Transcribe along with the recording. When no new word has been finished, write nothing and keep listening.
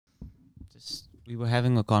We were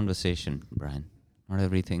having a conversation, Brian. Not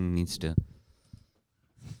everything needs to.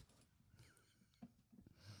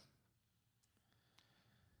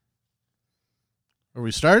 Are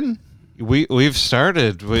we starting? We've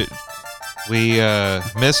started. We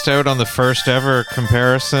missed out on the first ever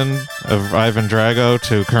comparison of Ivan Drago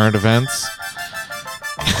to current events.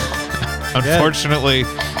 Unfortunately,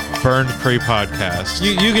 burned pre-podcast.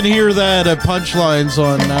 You can hear that at Punchlines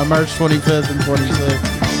on March 25th and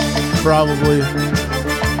 26th. Probably.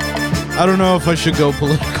 I don't know if I should go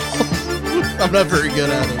political. I'm not very good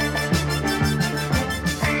at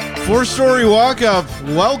it. Four-story walk-up.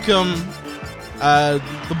 Welcome.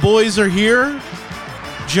 The boys are here.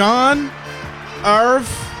 John, Arv.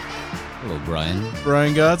 Hello, Brian.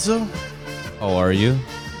 Brian Gotzo. How are you?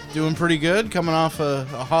 Doing pretty good. Coming off a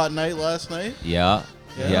hot night last night. Yeah.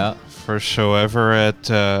 First show ever at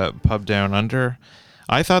Pub Down Under.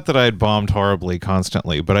 I thought that I had bombed horribly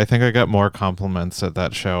constantly, but I think I got more compliments at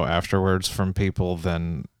that show afterwards from people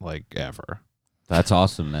than like ever. That's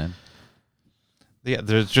awesome, man. Yeah,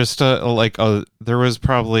 there's just there was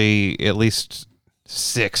probably at least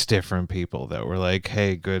 6 different people that were like,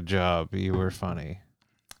 "Hey, good job, you were funny."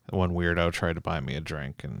 One weirdo tried to buy me a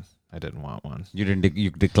drink, and I didn't want one. You didn't. You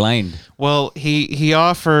declined. Well, he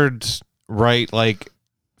offered right like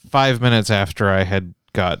 5 minutes after I had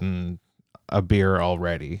gotten a beer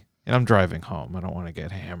already, and I'm driving home. I don't want to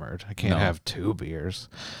get hammered. I can't have 2 beers.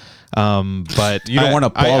 But You don't want a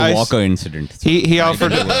Paul Walker incident. He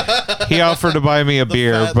offered to buy me a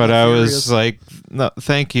beer, but I was like, "No,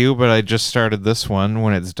 thank you, but I just started this one.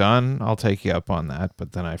 When it's done, I'll take you up on that."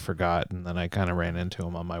 But then I forgot, and then I kind of ran into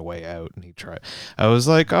him on my way out, and I was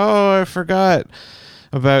like, "Oh, I forgot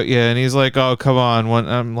about you," and he's like, "Oh, come on."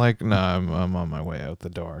 I'm like, "No, I'm on my way out the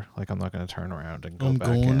door. Like, I'm not going to turn around and go back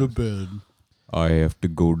in." I'm going to bed. I have to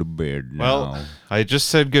go to bed now. Well, I just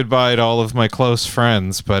said goodbye to all of my close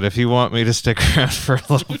friends, but if you want me to stick around for a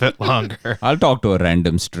little bit longer, I'll talk to a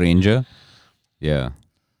random stranger. Yeah.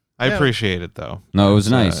 I appreciate it though. No, it was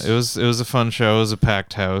nice. It was a fun show. It was a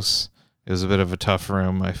packed house. It was a bit of a tough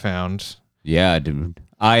room, I found. Yeah, dude.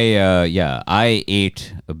 I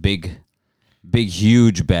ate a big,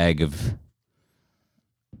 huge bag of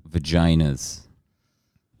vaginas.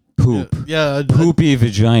 Poop. Yeah, Poopy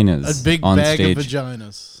vaginas. a big on bag stage. of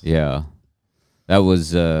vaginas. Yeah. That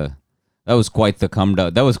was quite the come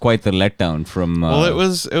down. That was quite the letdown from Well, it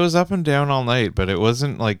was up and down all night, but it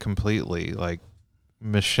wasn't like completely like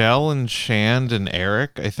Michelle and Shand and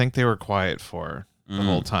Eric. I think they were quiet for the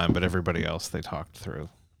whole time, but everybody else they talked through,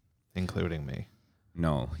 including me.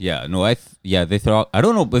 No, they thought, I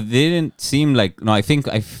don't know, but they didn't seem like, no, I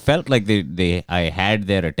felt like I had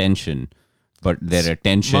their attention, but their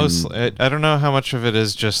attention. Mostly, I don't know how much of it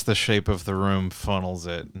is just the shape of the room funnels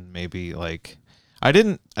it, and maybe like, I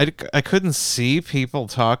couldn't see people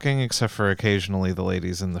talking except for occasionally the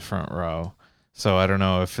ladies in the front row. So I don't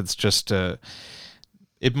know if it's just some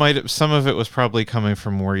of it was probably coming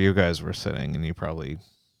from where you guys were sitting, and you probably,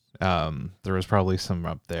 there was probably some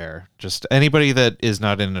up there. Just anybody that is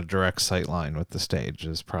not in a direct sight line with the stage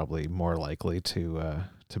is probably more likely to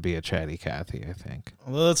be a chatty Cathy, I think.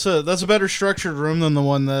 Well, that's a better structured room than the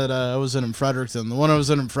one that I was in Fredericton. The one I was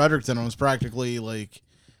in Fredericton, I was practically like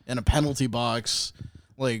in a penalty box,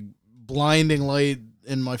 like blinding light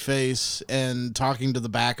in my face and talking to the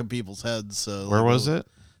back of people's heads. So where was it?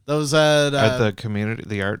 That was at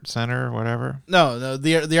the art center or whatever. No,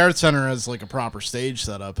 the art center has like a proper stage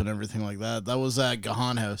set up and everything like that. That was at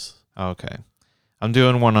Gahan House. Okay. I'm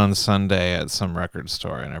doing one on Sunday at some record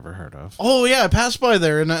store I never heard of. Oh yeah, I passed by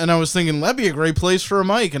there and I was thinking that'd be a great place for a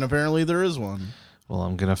mic, and apparently there is one. Well,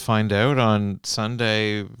 I'm gonna find out on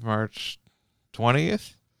Sunday, March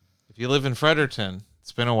 20th. If you live in Fredericton,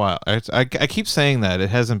 it's been a while. I keep saying that.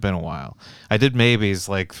 It hasn't been a while. I did Maybes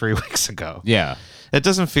like 3 weeks ago. Yeah. It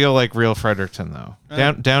doesn't feel like real Fredericton, though.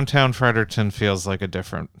 Downtown Fredericton feels like a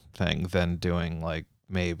different thing than doing like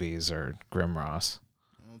Maybes or Grimross.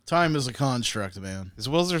 Time is a construct, man. Is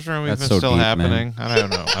Wilson's Room That's even so still deep, happening? man. I don't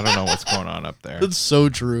know. I don't know what's going on up there. That's so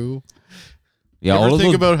true. Yeah, You all ever of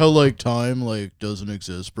think those, about how like time like doesn't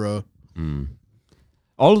exist, bro?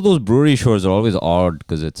 all of those brewery shows are always odd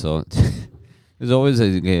because it's so. There's always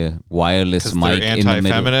a wireless mic they're in the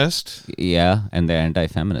middle. anti-feminist. Yeah, and they're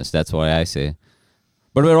anti-feminist. That's why I say.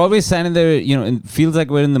 But we're always standing there, it feels like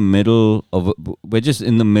we're just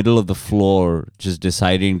in the middle of the floor, just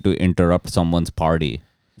deciding to interrupt someone's party.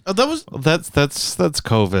 That's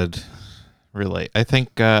COVID. Really, I think.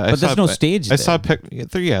 But there's no stage I there. saw.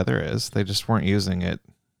 Yeah, there is. They just weren't using it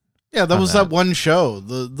Yeah, that was that one show.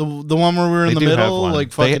 The one where we were in the middle,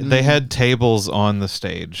 like fucking. They had tables on the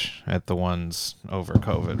stage at the ones over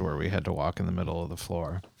COVID where we had to walk in the middle of the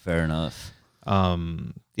floor. Fair enough.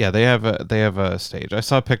 Yeah, they have a stage. I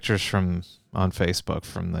saw pictures on Facebook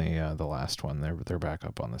from the last one. They're back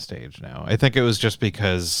up on the stage now. I think it was just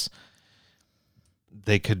because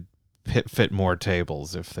they could fit more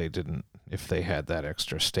tables if they had that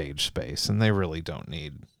extra stage space, and they really don't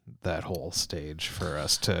need that whole stage for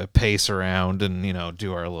us to pace around and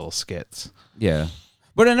do our little skits. Yeah,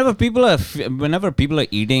 but whenever people are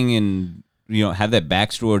eating and have their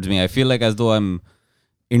backs towards me, I feel like as though I'm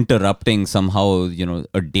interrupting somehow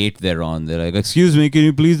a date they're on. They're like, excuse me, can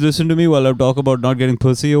you please listen to me while I talk about not getting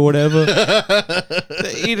pussy or whatever?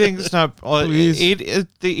 The eating's not Please. the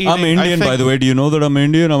eating, I'm Indian, by the way. Do you know that I'm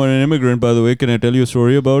Indian? I'm an immigrant, by the way. Can I tell you a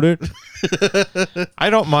story about it? I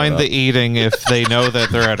don't mind the eating if they know that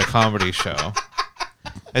they're at a comedy show.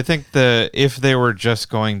 I think if they were just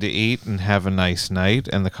going to eat and have a nice night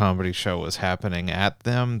and the comedy show was happening at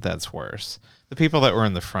them, that's worse. The people that were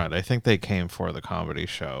in the front, I think they came for the comedy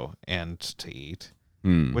show and to eat,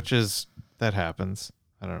 that happens.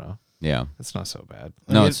 I don't know. Yeah. It's not so bad.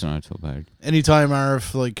 No, it's not so bad. Anytime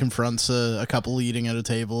Arif confronts a couple eating at a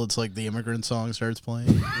table, it's like the immigrant song starts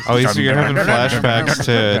playing. Oh, so you're having flashbacks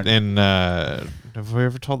to have we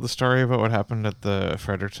ever told the story about what happened at the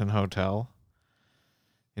Fredericton Hotel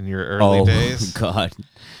in your early days? Oh, God.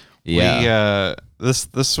 Yeah.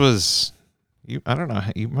 This was... I don't know.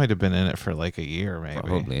 You might have been in it for like a year,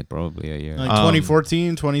 maybe. Probably a year. Like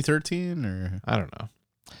 2014, 2013, or I don't know.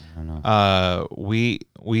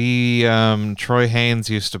 Troy Haynes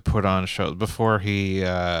used to put on shows before he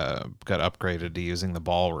got upgraded to using the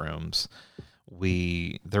ballrooms.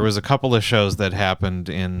 There was a couple of shows that happened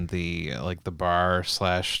in the the bar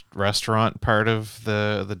 / restaurant part of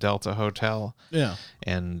the Delta Hotel. Yeah.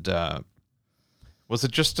 And was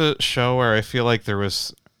it just a show where I feel like there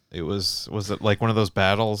was? Was it like one of those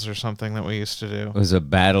battles or something that we used to do? It was a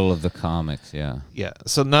battle of the comics, yeah. Yeah,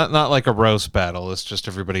 so not like a roast battle. It's just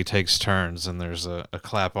everybody takes turns, and there's a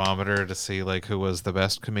clapometer to see like who was the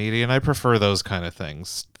best comedian. I prefer those kind of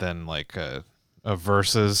things than like a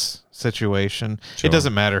versus situation. Sure. It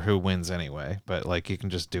doesn't matter who wins anyway, but like you can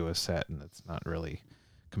just do a set, and it's not really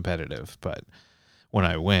competitive. But when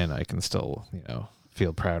I win, I can still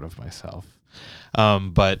feel proud of myself.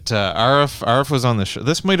 But Arif was on the show.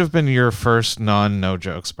 This might have been your first No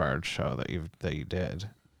Jokes Barred show that you did.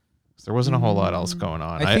 There wasn't a whole lot else going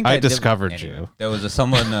on. I discovered you. There was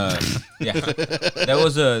someone. Yeah, there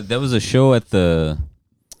was a show at the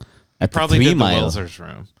probably 3 did Mile. The Wilsers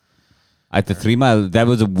room. At the 3 Mile, that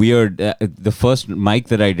was a weird. The first mic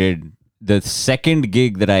that I did, the second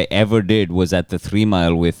gig that I ever did was at the 3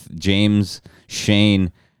 Mile with James,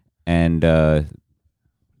 Shane, and.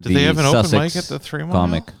 Did they have an Sussex open mic at the 3 Mile?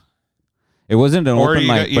 Comic. It wasn't an open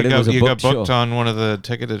mic, but it was a you booked got booked show. on one of the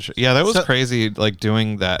ticketed shows. Yeah, that was crazy, like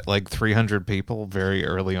doing that, like 300 people very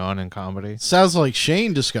early on in comedy. Sounds like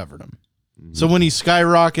Shane discovered him. So when he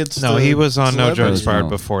skyrockets... No, he was on No celebrity- Jokes Barred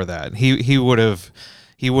before that. He would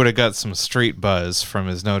have got some street buzz from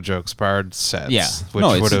his No Jokes Barred sets, Yeah. which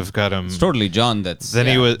No, would have got him... It's totally John. That's Then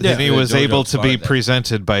he was the able JoJo's to be part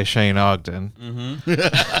presented by Shane Ogden.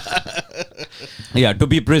 Yeah, to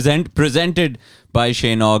be presented by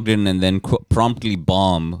Shane Ogden and then promptly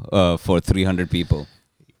bomb for 300 people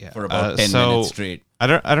for about 10 minutes straight. I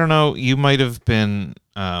don't know. You might have been.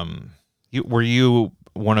 Were you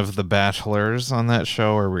one of the bachelors on that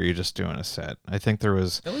show, or were you just doing a set? I think there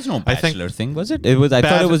was. There was no bachelor thing, was it? It was. I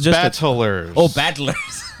thought it was just battlers.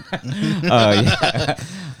 Battlers. Yeah.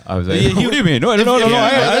 I was like, what do you mean? No.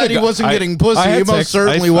 He wasn't getting pussy. He most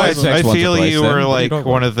certainly was. I feel you were then. like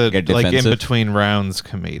one of the like in defensive? between rounds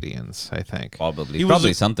comedians. I think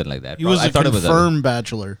Probably something like that. He was I a thought it was confirmed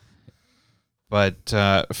bachelor. But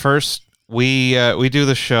first, we do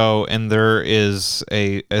the show, and there is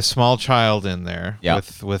a small child in there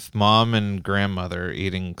with mom and grandmother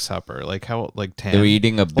eating supper. Like 10. They were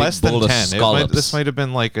eating a big less than bowl 10. of scallops. This might have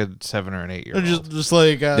been like a 7 or an 8 year old. Just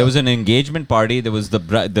like there was an engagement party. There was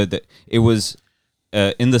it was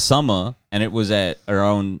in the summer, and it was at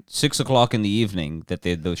around 6:00 in the evening that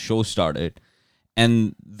the show started,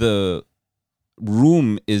 and the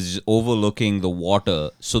room is overlooking the water,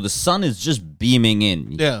 so the sun is just beaming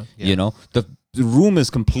in. Yeah. The room is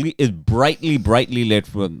brightly lit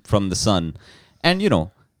from the sun, and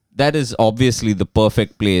that is obviously the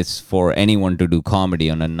perfect place for anyone to do comedy,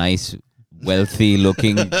 on a nice, wealthy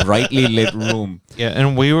looking, brightly lit room. Yeah,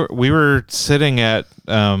 and we were sitting at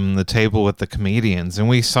the table with the comedians, and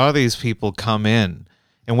we saw these people come in,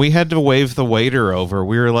 And we had to wave the waiter over.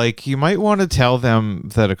 We were like, you might want to tell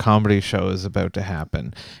them that a comedy show is about to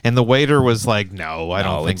happen. And the waiter was like, no, I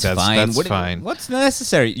don't think it's that's fine. fine. What's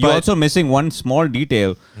necessary? You're But- also missing one small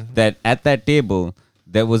detail that at that table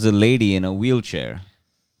there was a lady in a wheelchair,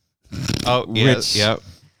 Oh, yes, yep.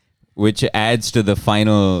 which adds to the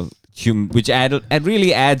final it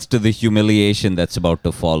really adds to the humiliation that's about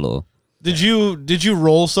to follow. Did you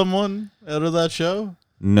roll someone out of that show?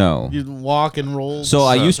 No. You walk and roll. So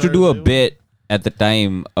I used to do a bit at the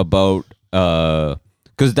time about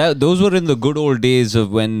because those were in the good old days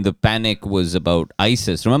of when the panic was about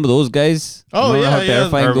ISIS. Remember those guys? Oh, Remember yeah, how yeah.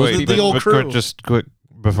 terrifying Or those wait, people. the old crew. Just quick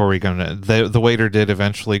before we come to the waiter did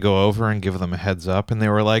eventually go over and give them a heads up, and they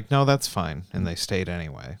were like, no, that's fine, and they stayed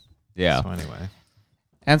anyway. Yeah. So anyway,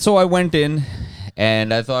 And so I went in,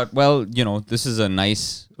 and I thought, well, this is a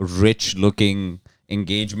nice, rich-looking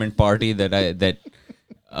engagement party that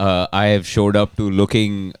I have showed up to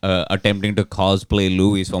looking, attempting to cosplay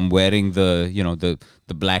Louis. So I'm wearing the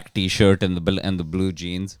black T-shirt and the blue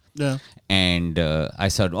jeans. Yeah. And I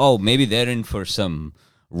said, oh, maybe they're in for some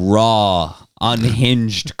raw,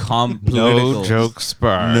 unhinged, political. no jokes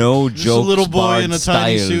bar. No Just jokes a little boy barred in a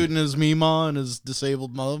tiny style. suit and his Meemaw and his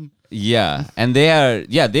disabled mom. Yeah, and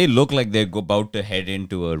they look like they're about to head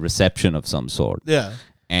into a reception of some sort. Yeah.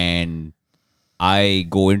 And I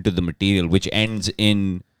go into the material, which ends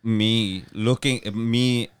in me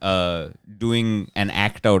doing an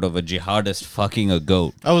act out of a jihadist fucking a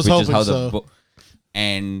goat. I was which hoping is how so.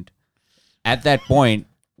 And at that point,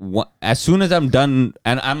 as soon as I'm done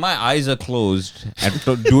and my eyes are closed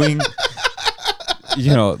and doing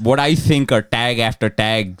what I think are tag after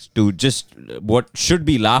tags to just what should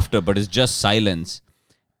be laughter but is just silence,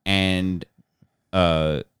 and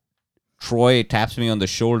Troy taps me on the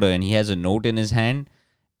shoulder and he has a note in his hand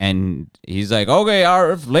and he's like, okay,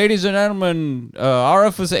 ladies and gentlemen,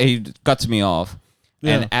 RF he cuts me off.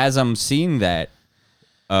 Yeah. And as I'm seeing that,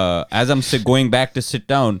 as I'm going back to sit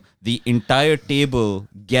down, the entire table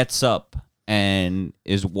gets up and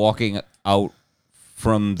is walking out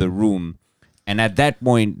from the room. And at that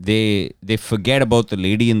point, they forget about the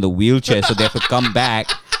lady in the wheelchair, so they have to come back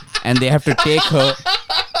and they have to take her.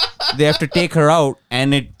 They have to take her out,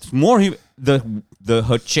 and it's more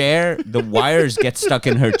her chair. The wires get stuck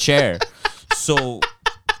in her chair, so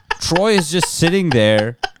Troy is just sitting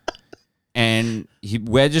there. And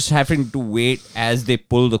we're just having to wait as they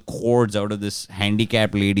pull the cords out of this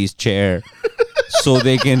handicapped lady's chair so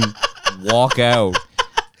they can walk out.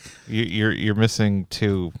 You're missing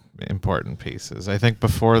two important pieces. I think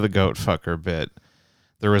before the goat fucker bit,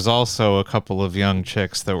 there was also a couple of young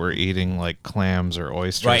chicks that were eating like clams or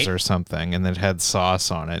oysters Right. or something, and that had sauce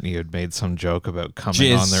on it, and you had made some joke about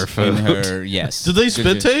coming on their Jizz food. in her, yes. Did they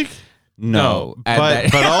spit take? No.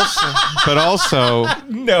 but also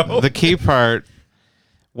no. the key part,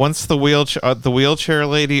 once the wheelchair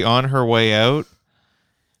lady on her way out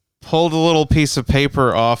pulled a little piece of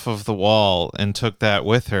paper off of the wall and took that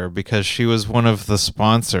with her because she was one of the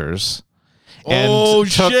sponsors. And Oh,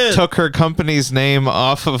 shit. took her company's name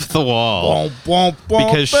off of the wall.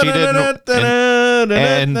 Because she didn't-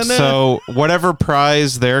 And so whatever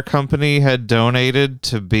prize their company had donated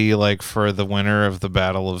to be like for the winner of the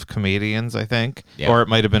Battle of Comedians, I think, Yeah. or it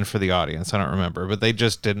might have been for the audience, I don't remember, but they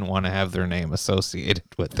just didn't want to have their name associated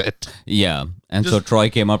with it. Yeah. And so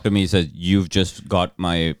Troy came up to me and said, you've just got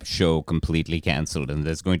my show completely canceled and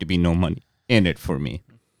there's going to be no money in it for me.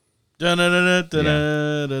 I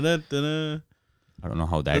don't know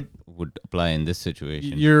how that would apply in this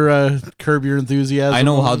situation. Your Curb Your Enthusiasm. I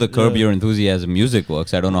know how the Curb Yeah. Your Enthusiasm music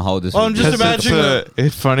works. I don't know how this Well, would I'm just work. imagining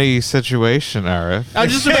It's a funny situation, Arif. I'm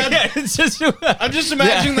just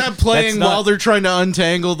imagining that playing not- while they're trying to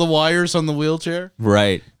untangle the wires on the wheelchair.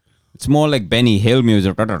 Right. It's more like Benny Hill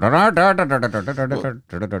music. No,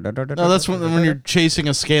 that's when you're chasing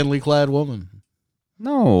a scantily clad woman.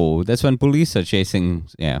 No, that's when police are chasing.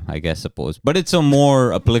 Yeah, I guess, suppose. But it's a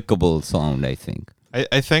more applicable sound, I think.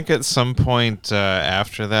 I think at some point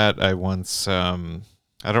after that, I once, I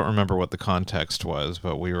don't remember what the context was,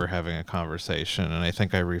 but we were having a conversation, and I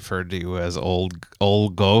think I referred to you as old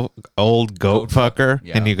goat fucker,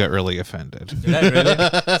 Yeah. and you got really offended.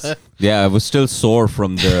 Yeah, I was still sore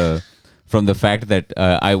from the fact that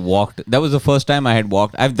I walked. That was the first time I had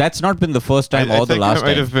walked. That's not been the first time I or the think last I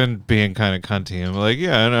might time. have been being kind of cunty. I'm like,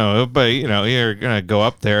 yeah, I know, but you're gonna go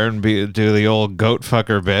up there and do the old goat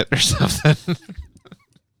fucker bit or something.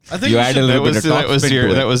 I think You you add a should, little bit of top spin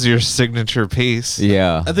to it. that was your signature piece.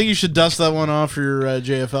 Yeah. I think you should dust that one off for your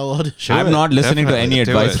JFL audition. I'm not listening to any Definitely.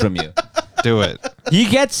 Do advice it. from you. Do it. He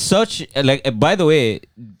gets such by the way,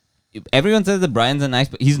 everyone says that Brian's a nice,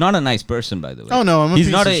 but he's not a nice person, by the way. Oh, no, I'm a he's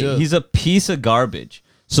piece not of shit. He's a piece of garbage.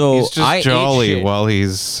 So He's just I ate jolly shit. while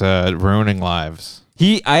he's ruining lives.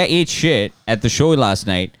 I ate shit at the show last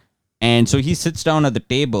night, and so he sits down at the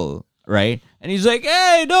table, right? And he's like,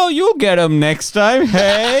 "Hey, no, you'll get him next time."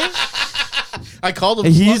 Hey, I called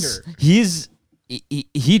him slugger.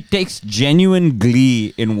 he takes genuine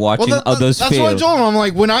glee in watching others that's fail. what I told him. I'm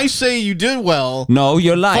like, when I say you did well, No,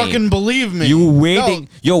 you're lying. fucking believe me. You're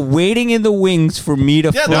waiting in the wings for me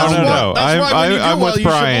to Yeah, fly. that's No. why- that's why when you do I'm well, with you should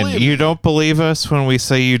Brian. believe You me. don't believe us when we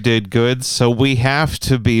say you did good, so we have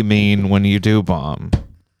to be mean when you do bomb.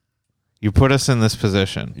 You put us in this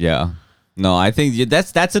position. Yeah. No, I think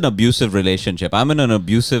that's an abusive relationship. I'm in an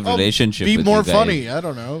abusive Oh, relationship. Be with more you guys. funny. I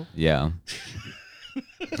don't know. Yeah.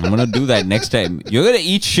 I'm gonna do that next time. You're gonna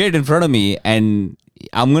eat shit in front of me, and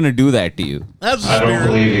I'm gonna do that to you. That's the spirit.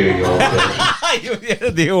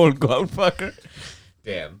 The old goat fucker.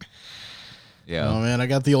 Damn. Yeah. Oh man, I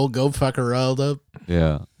got the old goat fucker riled up.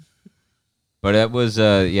 Yeah. But that was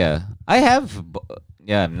yeah. I have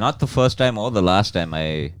not the first time or the last time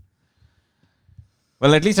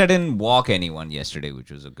well, at least I didn't walk anyone yesterday, which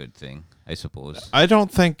was a good thing, I suppose. I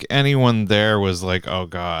don't think anyone there was like, "Oh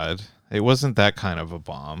God." It wasn't that kind of a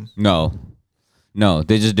bomb. No,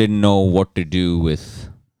 they just didn't know what to do with.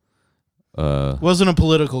 Wasn't a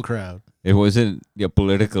political crowd. It wasn't a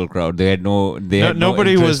political crowd. They had no.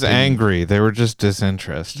 Nobody was interest in- angry. They were just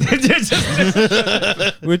disinterested.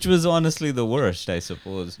 which was honestly the worst, I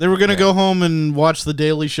suppose. They were gonna go home and watch the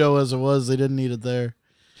Daily Show as it was. They didn't need it there.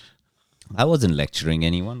 I wasn't lecturing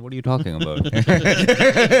anyone. What are you talking about?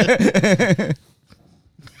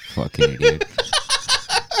 Fucking idiot.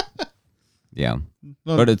 Yeah,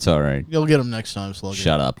 No, but it's all right. You'll get them next time, Slugger.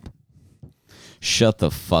 Shut up. Shut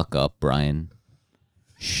the fuck up, Brian.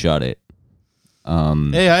 Shut it.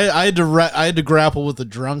 Hey, I had to grapple with the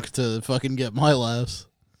drunk to fucking get my laughs.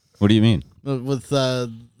 What do you mean? With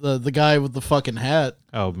the guy with the fucking hat.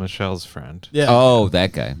 Oh, Michelle's friend. Yeah. Oh,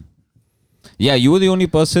 that guy. Yeah, you were the only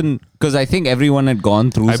person, because I think everyone had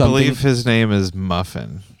gone through I something. believe his name is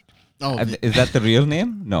Muffin. Oh, Is that the real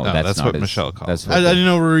name? No, No, that's not what his- Michelle calls that's it. what I the- didn't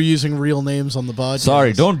know we were using real names on the podcast.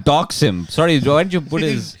 Sorry, don't dox him. Sorry, why did you put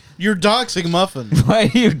his... You're doxing Muffin. Why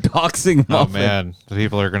are you doxing Oh Muffin? man, the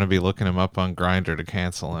people are going to be looking him up on Grindr to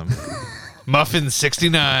cancel him.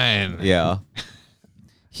 Muffin69. Yeah.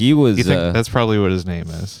 He was You think that's probably what his name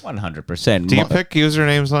is? 100%. Do you pick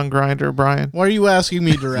usernames on Grindr, Brian? Why are you asking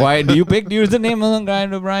me directly? Why do you pick username on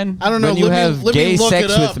Grindr, Brian? I don't know. When you Let me- have let me gay look sex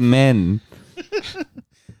it up. with men.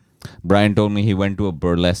 Brian told me he went to a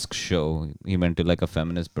burlesque show. He went to like a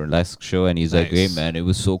feminist burlesque show, and he's like, "Hey Nice. man, it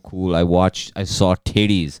was so cool. I saw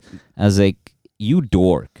titties." I was like, "You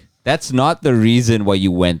dork. That's not the reason why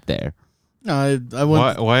you went there." No, I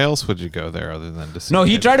went. Why else would you go there other than to see No,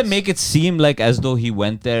 he tried to titties? make it seem like as though he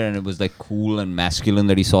went there and it was like cool and masculine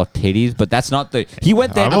that he saw titties, but that's not the. He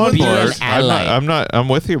went there I'm to on be an board. ally. I'm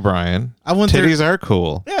with you, Brian. I went there- Titties are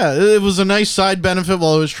cool. Yeah, it was a nice side benefit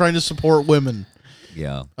while I was trying to support women.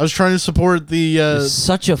 Yeah. I was trying to support the. You're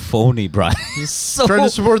such a phony, Brian. So, Trying to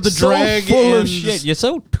support the drag full and of shit. You're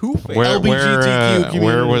so two-faced. Where LGBTQ where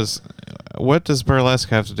community. was? What does burlesque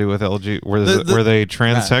have to do with LG? Were The- they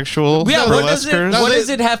transsexual Yeah, what does it- burlesquers? what does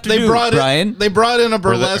it have to do, Brian? They brought in a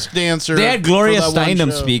burlesque dancer. They had Gloria for that one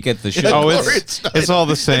Steinem show. speak at the Yeah, show. Oh, Gloria it's Steinem. all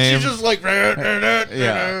the And same. she's just like,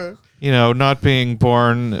 yeah. You know, not being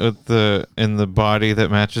born with in the body that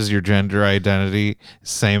matches your gender identity,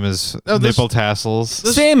 same as No, this- nipple tassels.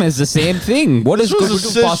 Same as the same thing. What This is was going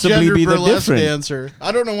a to possibly cisgender be the burlesque difference? dancer.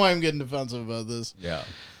 I don't know why I'm getting defensive about this. Yeah.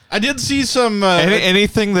 I did see some.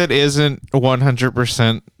 Anything that isn't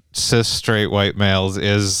 100% cis straight white males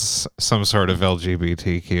is some sort of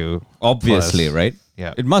LGBTQ. Obviously, plus. right?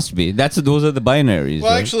 Yeah. It must be. Those are the binaries.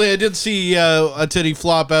 Well, right? actually, I did see a titty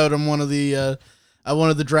flop out on one of the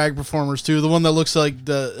drag performers too. The one that looks like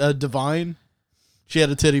the Divine. She had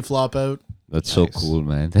a titty flop out. That's so Nice. cool,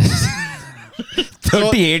 man.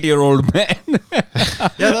 38-year-old man.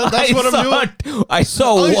 Yeah, that's what I'm doing. I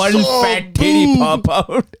saw I one saw a fat titty boob. pop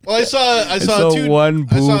out. Well, I saw saw two. one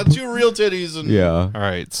I saw boob. two real titties, and Yeah. All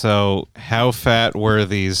right. So, how fat were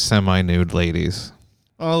these semi-nude ladies?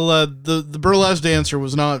 well, the burlesque dancer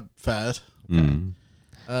was not fat. Mm.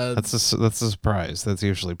 That's a surprise. That's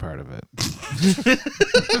usually part of it.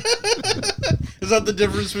 Is that the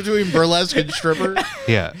difference between burlesque and stripper?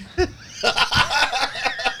 Yeah.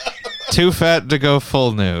 Too fat to go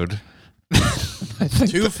full nude.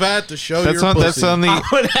 Too fat to show That's your on. pussy. That's on the. I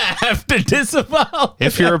would have to disavow.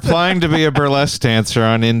 If you're applying to be a burlesque dancer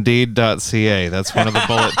on Indeed.ca, that's one of the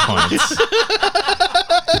bullet points.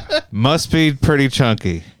 Must be pretty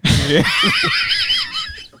chunky.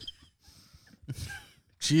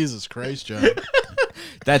 Jesus Christ, John.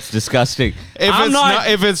 That's disgusting.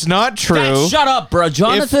 If it's not true, Shut up, bro,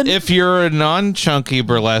 Jonathan. If you're a non-chunky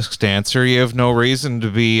burlesque dancer, you have no reason to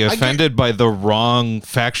be offended by the wrong,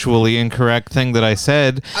 factually incorrect thing that I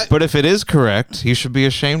said. But if it is correct, you should be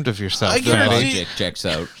ashamed of yourself. I guarantee- Logic checks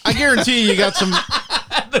out. I guarantee you got some.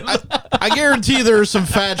 I guarantee there are some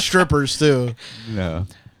fat strippers too. No.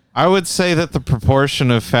 I would say that the proportion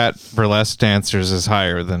of fat burlesque dancers is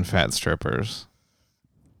higher than fat strippers.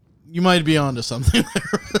 You might be onto something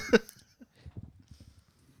there.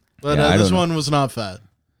 But Yeah, I this don't know. one was not fat.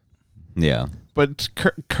 Yeah. But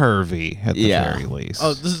curvy at the very least.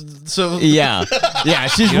 Oh, so Yeah. Yeah,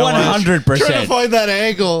 she's You know what? 100%. trying to find that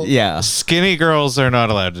angle. Yeah. Skinny girls are not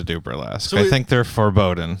allowed to do burlesque. So I think they're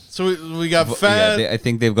forbidden. So we got fat. I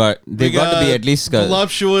think they've got to be at least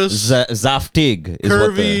voluptuous, zaftig is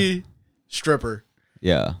what curvy stripper.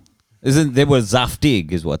 yeah. They were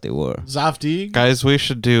zaftig is what they were. Zaftig. Guys, we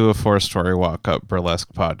should do a 4-story walk-up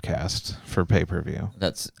burlesque podcast for pay-per-view.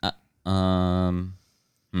 That's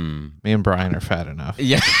Me and Brian are fat enough.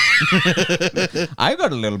 yeah. I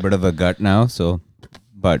got a little bit of a gut now,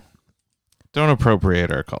 but Don't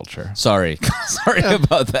appropriate our culture. sorry. Sorry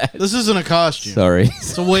about that. This isn't a costume. Sorry.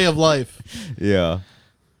 It's a way of life. Yeah.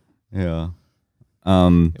 Yeah.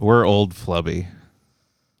 We're old flubby.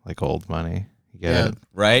 Like old money. You get Yeah. it?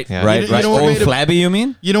 Right? Yeah. Right, You know right. what Old made it- flabby, you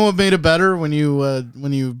mean? You know what made it better when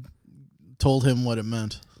you told him what it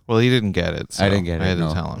meant. Well, he didn't get it. So I didn't get it, I had no.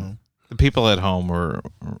 to tell him. The people at home were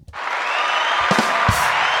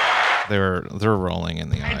they're rolling in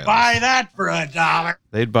the aisles. Buy that for $1.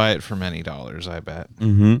 They'd buy it for many dollars, I bet.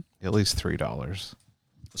 Mm-hmm. At least $3.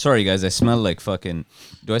 Sorry, guys. I smell like fucking...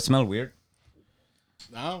 Do I smell weird?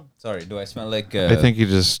 No. Sorry. Do I smell like... I think you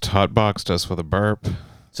just hotboxed us with a burp.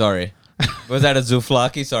 Sorry. Was that a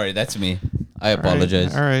Zouflaki? Sorry, that's me. I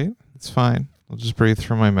apologize. All right. It's fine. I'll just breathe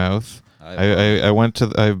through my mouth. I I went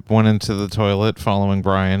into the toilet following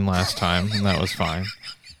Brian last time, and that was fine.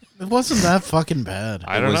 It wasn't that fucking bad.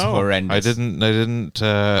 I It don't was know. horrendous. I didn't.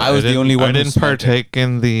 I was the only one I who didn't smelled it. partake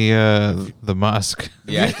in the musk.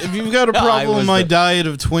 Yeah. If you've got a No, I problem with was my the- diet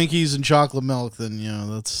of Twinkies and chocolate milk, then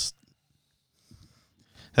that's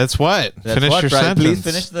That's what. That's finish what, your Brian.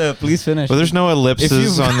 sentence. Please finish. Well, there's no ellipses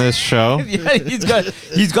you've- on this show. Yeah,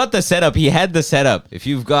 he's got the setup. He had the setup. If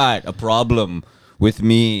you've got a problem with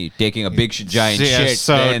me taking a big giant Yeah, shit,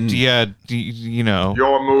 so then yeah, you know.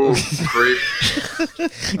 Your move, creep.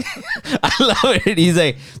 I love it. He's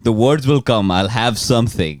like, the words will come. I'll have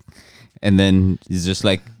something, and then he's just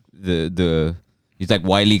like he's like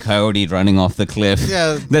Wile E. Coyote running off the cliff.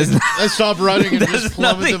 yeah. There's I stopped running and There's just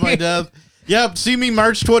plummeted to nothing. my death. Yep. See me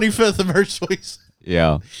March 25th and March 26th.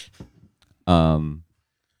 yeah.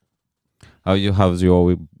 How's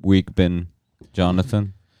your week been,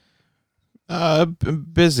 Jonathan?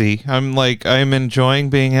 Busy. I'm enjoying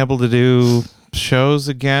being able to do shows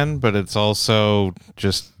again, but it's also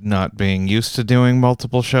just not being used to doing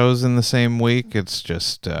multiple shows in the same week. It's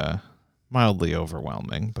just mildly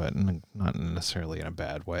overwhelming, but not necessarily in a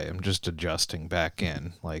bad way. I'm just adjusting back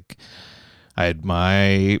in. Like I had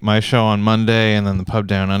my show on Monday, and then the Pub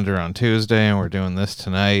Down Under on Tuesday, and we're doing this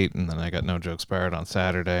tonight, and then I got No Jokes Barred on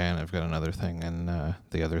Saturday, and I've got another thing, and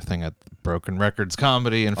the other thing at Broken Records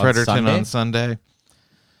Comedy in Fredericton on Sunday.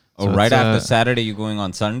 Oh, So right it's, after Saturday, you're going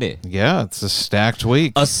on Sunday. Yeah, it's a stacked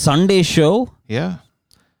week. A Sunday show, Yeah.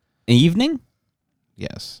 evening.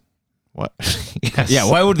 Yes. What? Yes. Yeah,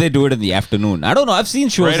 why would they do it in the afternoon? I don't know. I've seen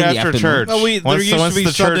shows Right in the after afternoon. church. Well, there Once used to be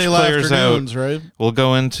the church Sunday clears afternoons, right? We'll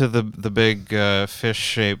go into the big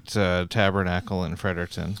fish-shaped tabernacle in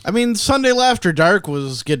Fredericton. I mean, Sunday After Dark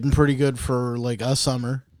was getting pretty good for like a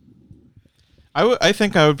summer. I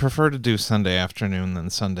think I would prefer to do Sunday afternoon than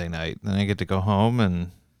Sunday night. Then I get to go home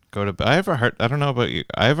and go to bed. I don't know about you.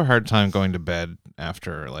 I have a hard time going to bed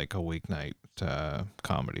after like a weeknight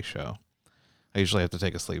comedy show. I usually have to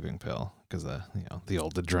take a sleeping pill because the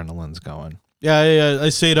old adrenaline's going. Yeah, I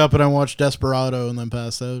stayed up and I watched Desperado and then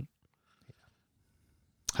passed out.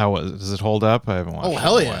 Does it hold up? I haven't watched Oh it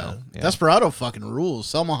hell in a yeah. while. Desperado fucking rules.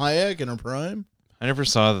 Selma Hayek in her prime. I never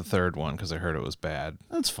saw the third one because I heard it was bad.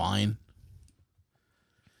 That's fine.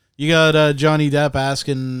 You got Johnny Depp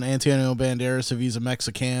asking Antonio Banderas if he's a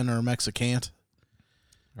Mexican or a Mexicant.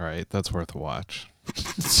 All right, that's worth a watch.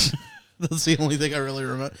 That's the only thing I really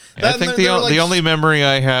remember. I think the only memory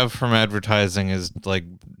I have from advertising is like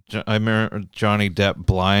I remember Johnny Depp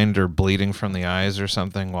blind or bleeding from the eyes or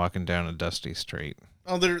something walking down a dusty street.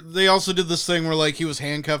 Oh, they also did this thing where like he was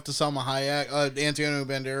handcuffed to Salma Hayek. Antonio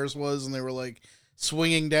Banderas was, and they were like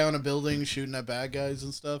swinging down a building, shooting at bad guys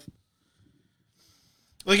and stuff.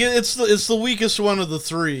 Like it's the weakest one of the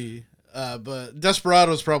three. But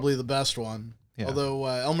Desperado's probably the best one. Yeah. Although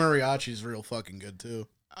El Mariachi's real fucking good too.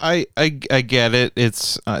 I get it.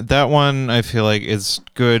 It's that one. I feel like it's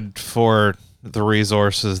good for the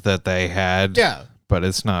resources that they had. Yeah. But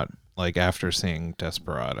it's not like after seeing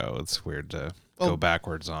Desperado, it's weird to go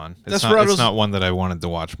backwards on. It's Desperado's- not one that I wanted to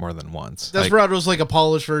watch more than once. Desperado's like a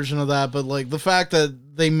polished version of that, but like the fact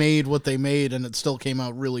that they made what they made and it still came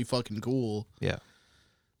out really fucking cool. Yeah.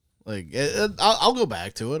 Like I'll go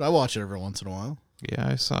back to it. I watch it every once in a while. Yeah,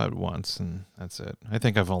 I saw it once, and that's it. I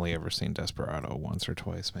think I've only ever seen Desperado once or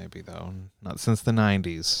twice, maybe, though. Not since the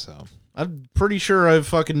 90s, so. I'm pretty sure I've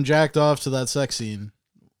fucking jacked off to that sex scene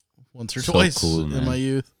once or So twice cool, in man. my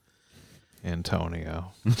youth.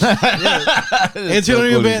 Antonio.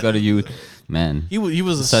 Antonio He's Ban- got a youth. Man. He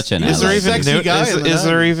was Such an he was ally. a Is there even sexy guy. in the is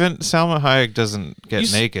there 90s. even Salma Hayek doesn't get You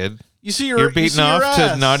s- naked? You see her. You're you beating see her off to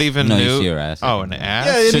ass. not even No, you nude. see her ass. Oh, an ass.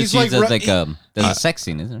 Yeah, and So he's she like does ru- like there's a sex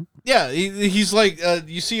scene, isn't it? Yeah, he's like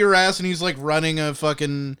you see her ass and he's like running a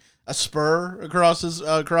spur across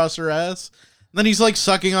her ass. And then he's like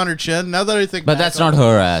sucking on her chin. Now that I think, But back that's on not it-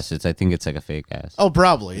 her ass. I think it's like a fake ass. Oh,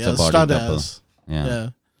 probably. It's Yeah, a body stunt double. ass. Yeah. Yeah,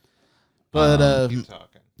 but Keep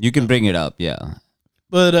talking. You can bring it up, yeah.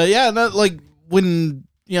 yeah, not like when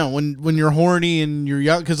when you're horny and you're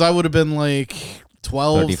young, because I would have been like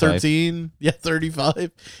 12, 35. 13. Yeah,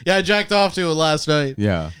 35. Yeah, I jacked off to it last night.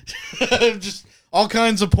 Yeah. Just all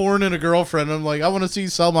kinds of porn and a girlfriend. I'm like, I want to see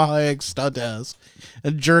Selma Hayek stunt ass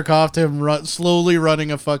and jerk off to him slowly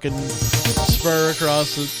running a fucking spur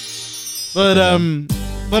across it.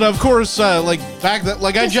 But of course, like back that,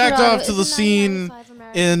 like I jacked off to the scene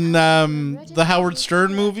in the Howard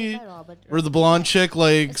Stern movie where the blonde chick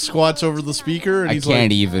like squats over the speaker and I he's can't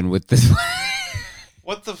like, even with this.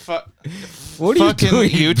 What the fuck? What are you Fucking doing,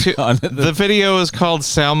 YouTube. Jonathan? The video is called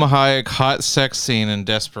Salma Hayek hot sex scene in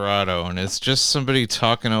Desperado, and it's just somebody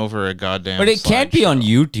talking over a goddamn. But it can't be slideshow. on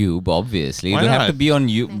YouTube, obviously. Why It'll have not? to be on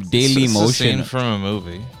Daily It's a scene Motion. from a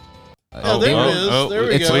movie. oh, there it is. There we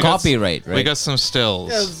It's go. a copyright, right? We got some stills.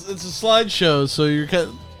 Yeah, it's a slideshow, so you're kind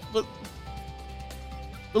of, but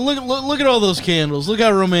look at all those candles. Look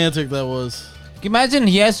how romantic that was. Imagine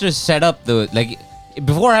he has to set up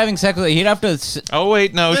before having sex with her, he'd have to. Oh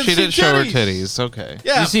wait, no, Let's she see did show her titties. titties. Okay.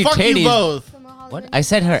 Yeah, You see fuck titties. you both. What? I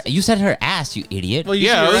said her. You said her ass, you idiot. Well, you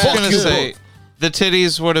Yeah, see I her was ass. gonna You say both. the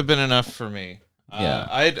titties would have been enough for me. Yeah.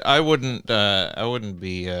 I wouldn't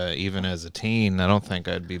be even as a teen. I don't think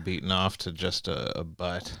I'd be beaten off to just a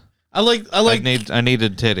butt. I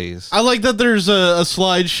needed titties. I like that there's a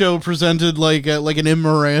slideshow presented like an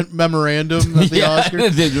memorandum at the Yeah,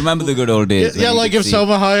 Oscars. remember the good old days. when Yeah, you like could if see-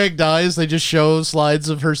 Selma Hayek dies, they just show slides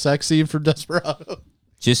of her sex scene from Desperado.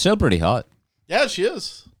 She's still pretty hot. Yeah, she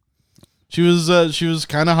is. She was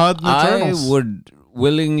kind of hot in Eternals.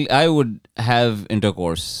 I would have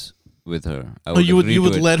intercourse with her. I Oh, you agree to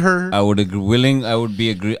would it. let her? I would agree.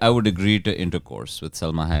 I would agree to intercourse with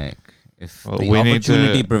Selma Hayek if Well, the we need to-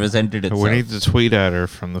 opportunity presented itself. We need to tweet at her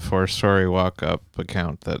from the 4-story walk-up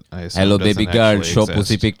account that I assume Hello, doesn't baby girl. actually Show exist.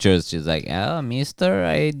 pussy pictures. She's like, mister,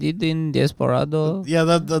 I did in Desperado. Yeah,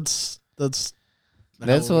 that's That's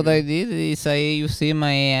how- what I did. Is you see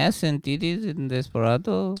my ass and titties in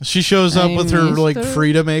Desperado. She shows up Hey, with her like mister.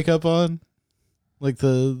 Frida makeup on, like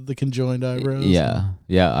the conjoined eyebrows. Yeah,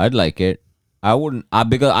 I'd like it. I wouldn't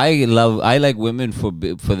because I like women for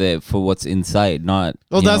what's inside, not.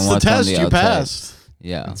 Well, that's the what's on test you outside. passed.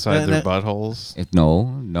 Yeah. Inside their And- buttholes.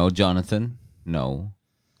 No, Jonathan. No.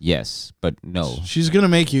 Yes, but no. She's gonna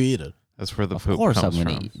make you eat it. That's where the Of poop course I'm comes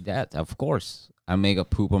gonna from. eat that. Of course. I make a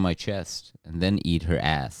poop on my chest and then eat her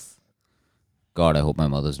ass. God, I hope my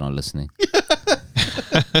mother's not listening.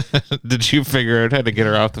 Did you figure out how to get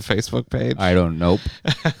her off the Facebook page? I don't know.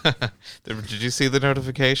 Did you see the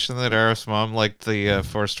notification that Arif's mom liked the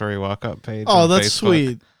 4-story walk-up page? Oh, on that's Facebook?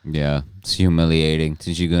 sweet. Yeah, it's humiliating.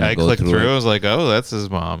 Since you're gonna I go clicked through through. I it. was like, "Oh, that's his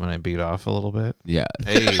mom," and I beat off a little bit. Yeah.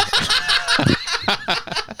 Hey,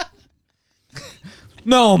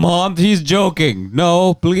 No, mom, he's joking.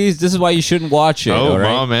 No, please. This is why you shouldn't watch it. oh, all right?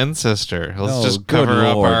 mom and sister. Let's Oh, just good cover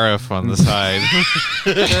up Lord. Arif on the side.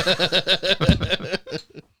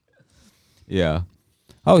 Yeah.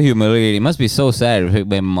 How humiliating. It must be so sad. She just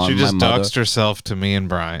my mother. doxed herself to me and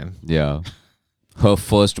Brian. Yeah. Her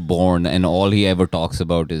firstborn, and all he ever talks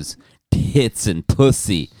about is tits and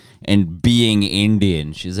pussy and being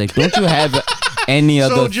Indian. She's like, don't you have any So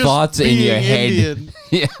other just thoughts in your being head? Indian.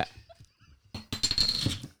 Yeah.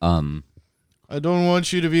 I don't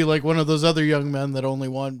want you to be like one of those other young men that only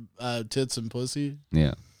want tits and pussy.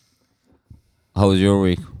 Yeah. How was your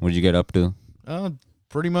week? What'd you get up to?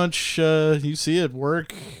 Pretty much, you see it.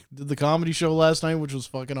 Work. Did the comedy show last night, which was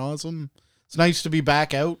fucking awesome. It's nice to be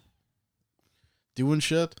back out. doing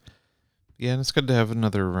shit. Yeah, and it's good to have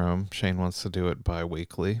another room. Shane wants to do it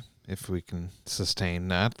bi-weekly. If we can sustain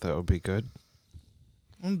that, that would be good.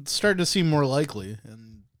 I'm starting to seem more likely,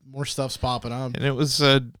 and more stuff's popping up. And it was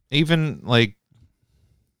even like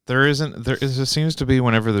there seems to be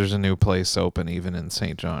whenever there's a new place open, even in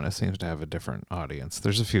St. John, it seems to have a different audience.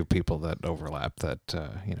 There's a few people that overlap that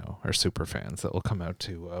are super fans that will come out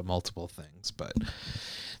to multiple things, but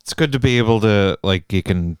it's good to be able to like you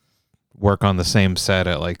can work on the same set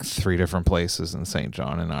at like 3 different places in St.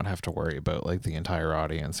 John and not have to worry about like the entire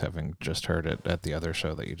audience having just heard it at the other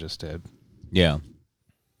show that you just did. Yeah.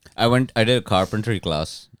 I did a carpentry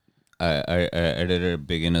class. I did a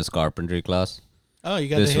beginner's carpentry class. Oh, you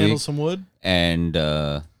got this to handle week. some wood? And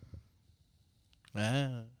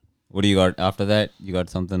what do you got after that? You got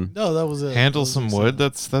something? No, that was it. Handle That was some exciting. wood.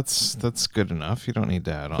 That's good enough. You don't need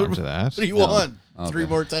to add on to that. What do you No. want? Okay. 3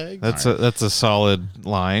 more tags? That's a solid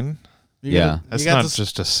line. You Yeah. got- That's you got not this-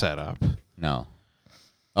 just a setup. No.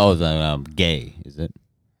 Oh, the gay, is it?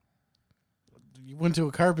 You went to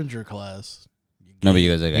a carpenter class. No, but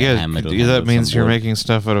you guys are Yeah, that means you're making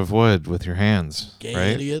stuff out of wood with your hands, Gay right?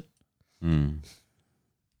 idiot.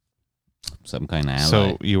 Some kind of ally.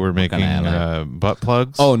 So you were making kind of ally? butt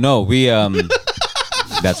plugs? Oh no, we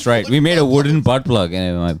that's right. We made a wooden butt plug,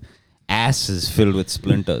 and my ass is filled with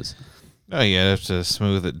splinters. Oh, you have to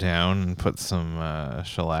smooth it down and put some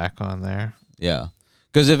shellac on there. Yeah,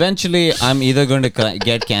 because eventually I'm either going to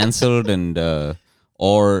get canceled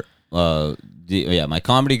my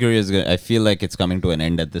comedy career is I feel like it's coming to an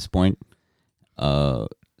end at this point.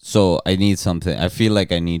 So I need something. I feel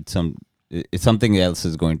like I need something else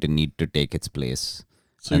is going to need to take its place.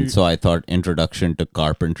 So I thought introduction to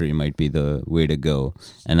carpentry might be the way to go.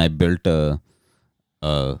 And I built a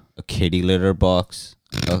kitty litter box,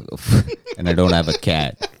 and I don't have a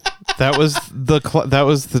cat. That was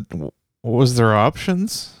what was their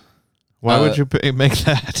options? Why would you make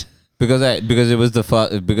that? Because it was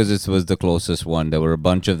because it was the closest one. There were a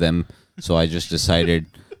bunch of them, so I just decided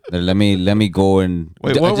that let me go and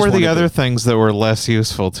Wait, I what just were the wanted other to- things that were less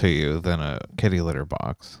useful to you than a kitty litter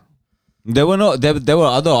box? There were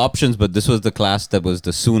other options, but this was the class that was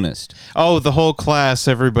the soonest. Oh, the whole class,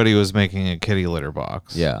 everybody was making a kitty litter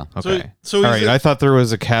box. Yeah. Okay. So All is right. it- I thought there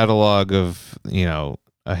was a catalog of,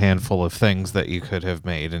 a handful of things that you could have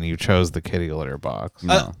made, and you chose the kitty litter box.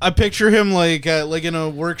 No. I picture him like in a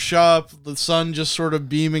workshop, the sun just sort of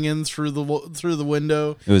beaming in through the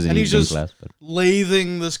window. It was an and he's evening just class, but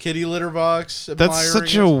lathing this kitty litter box. That's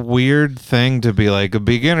such admiring a weird thing to be like.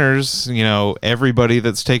 Beginners, everybody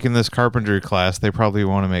that's taking this carpentry class, they probably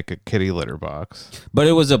want to make a kitty litter box.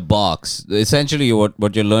 it was a box. Essentially,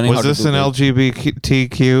 what you're learning. Was how this to an do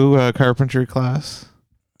LGBTQ carpentry class?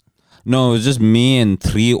 No, it was just me and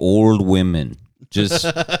 3 old women, just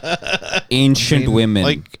ancient women.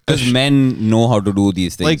 like because men know how to do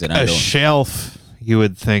these things, Like and I a don't. shelf, you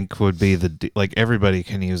would think would be like everybody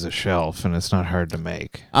can use a shelf, and it's not hard to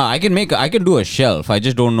make. I can do a shelf. I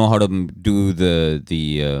just don't know how to do the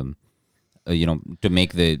to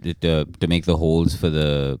make the holes for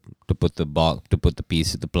to put the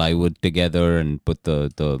piece of the plywood together and put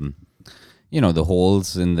the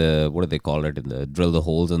holes in the, what do they call it, drill the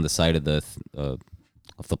holes on the side of the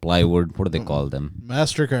plywood. What do they call them?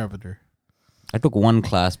 Master carpenter. I took one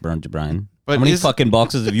class, Brian. But How many is- fucking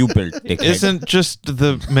boxes have you built, dickhead? Isn't just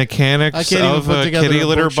the I mechanics can't even of put a together kitty a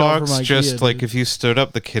litter bookshelf for box my just kid, like dude. if you stood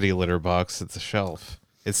up the kitty litter box, it's a shelf.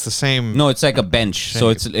 It's the same. No, it's like a bench. So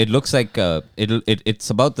it looks like it's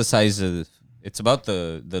about the size of, it's about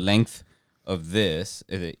the length of this.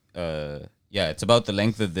 It's about the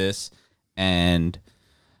length of this, and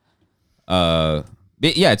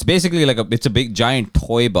it's basically like it's a big giant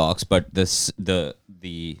toy box, but the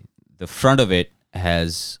front of it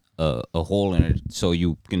has a hole in it, so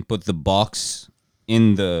you can put the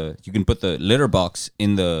litter box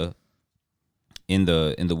in the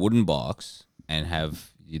wooden box and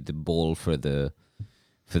have the bowl for the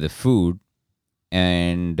food,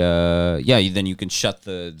 and then you can shut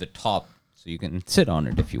the top so you can sit on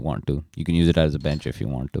it if you want to. You can use it as a bench if you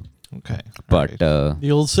want to. Okay. But The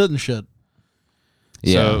old sit and shit.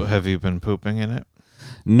 yeah, So have you been pooping in it?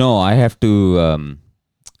 no, I have to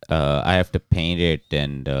paint it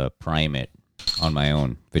and prime it on my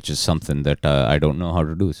own, which is something that I don't know how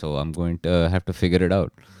to do. So I'm going to have to figure it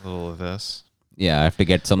out. A little of this. Yeah, I have to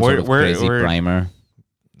get some Where- sort of where- crazy where- primer.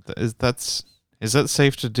 Is that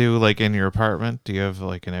safe to do like in your apartment? Do you have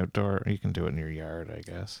like an outdoor? You can do it in your yard, I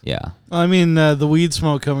guess. Yeah, I mean, the weed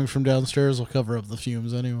smoke coming from downstairs will cover up the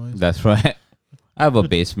fumes anyways. that's right. I have a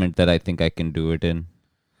basement that I think I can do it in,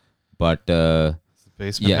 but Does the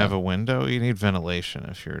basement Yeah. have a window? You need ventilation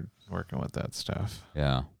if you're working with that stuff.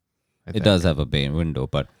 Yeah. I It think. does have a bay window,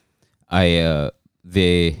 but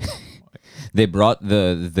they they brought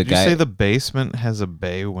the Did guy. you say the basement has a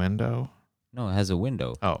bay window? No, it has a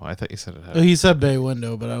window. Oh, I thought you said it had He said bay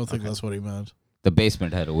window, but I don't think that's what he meant. The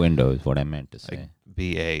basement had a window, is what I meant to say. like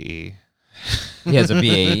BAE. He has a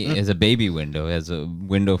BA, has a baby window. He has a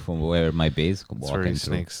window from where my bays can That's walk where he in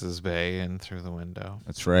through. sneaks his bay in through the window.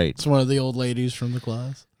 That's right. It's one of the old ladies from the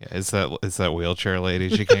class. Yeah, is that wheelchair lady?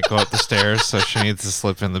 She can't go up the stairs, so she needs to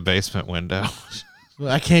slip in the basement window.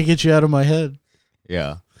 I can't get you out of my head.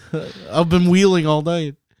 Yeah. I've been wheeling all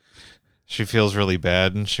night. She feels really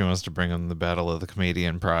bad, and she wants to bring him the Battle of the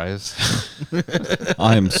Comedian prize.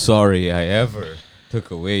 I'm sorry I ever took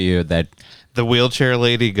away that. The wheelchair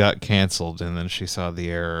lady got canceled, and then she saw the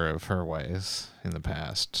error of her ways in the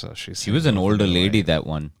past. So She was an older lady, that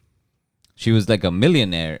one. She was like a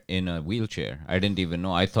millionaire in a wheelchair. I didn't even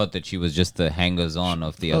know. I thought that she was just the hangers-on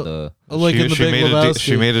of the other. Like in the Big Lebowski.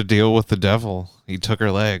 she made a deal with the devil. He took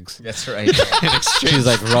her legs. That's right. She's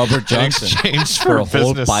like Robert Johnson In exchange for a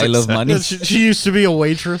whole business pile of success. money. Yeah, she used to be a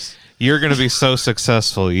waitress. You're going to be so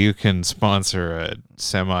successful, you can sponsor a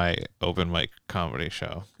semi-open mic comedy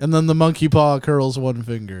show. And then the monkey paw curls one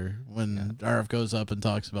finger when RF goes up and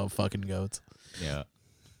talks about fucking goats. Yeah.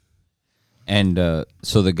 And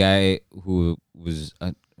so the guy who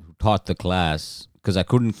taught the class, because I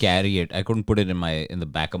couldn't carry it, I couldn't put it in the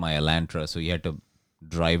back of my Elantra, so he had to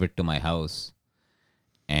drive it to my house.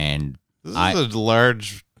 And This is a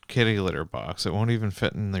large kitty litter box. It won't even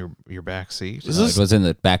fit in your back seat. Is it this was in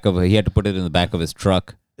the back of. He had to put it in the back of his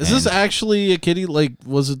truck. is this actually a kitty? Like,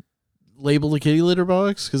 was it labeled a kitty litter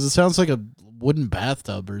box? Because it sounds like a wooden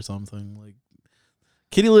bathtub or something. Like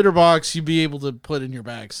kitty litter box, you'd be able to put in your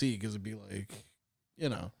back seat because it'd be like, you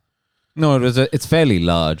know. No, it's fairly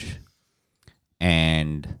large,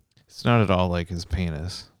 and It's not at all like his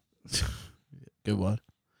penis. Good one.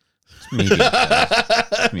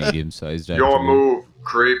 it's medium sized. Your move,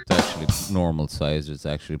 creep. It's actually normal size. It's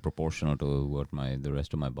actually proportional to what the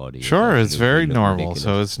rest of my body is. Sure, Actually, it's very it look normal. ridiculous.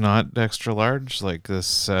 So it's not extra large like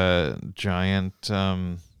this giant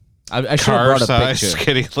I should have brought a car-sized picture.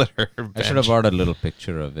 kitty litter I bench. should have brought a little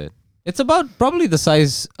picture of it. It's about probably the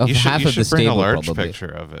size of You half should of this bring table, a large probably. picture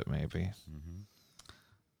of it, maybe.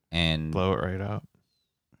 And Blow it right up.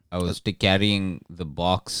 I was carrying the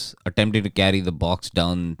box, attempting to carry the box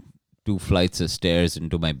down 2 flights of stairs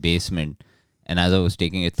into my basement. And as I was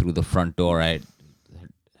taking it through the front door, it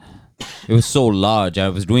was so large. I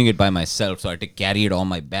was doing it by myself, so I had to carry it on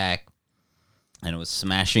my back. And it was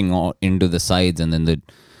smashing into the sides. And then the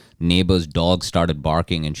neighbor's dog started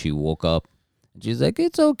barking, and she woke up. And she's like,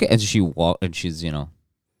 "It's okay." And she walked, and she's,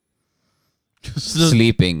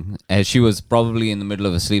 sleeping. And she was probably in the middle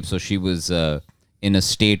of a sleep, so she was in a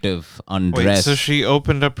state of undress. Wait, so she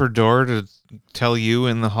opened up her door to tell you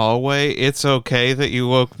in the hallway, "It's okay that you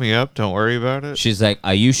woke me up. Don't worry about it." She's like,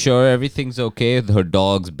 "Are you sure everything's okay?" Her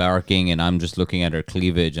dog's barking, and I'm just looking at her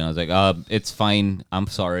cleavage, and I was like, it's fine. I'm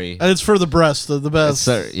sorry." And it's for the breast, the best.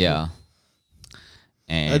 Yeah.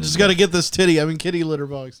 And I just got to get this kitty litter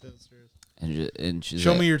box downstairs. and she's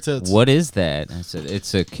Show like, me your tits. "What is that?" I said,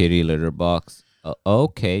 "It's a kitty litter box."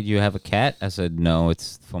 Okay, do you have a cat? I said, "No,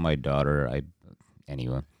 it's for my daughter."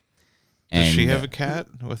 Anyway. Does she And, have a cat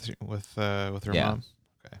with her yeah. mom?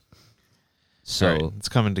 Okay. So All right, it's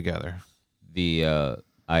coming together.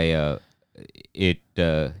 I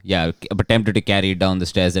attempted to carry it down the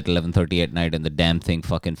stairs at 11:30 at night, and the damn thing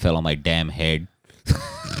fucking fell on my damn head.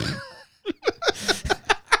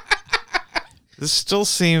 This still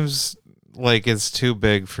seems like it's too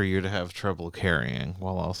big for you to have trouble carrying,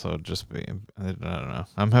 while also just being. I don't know.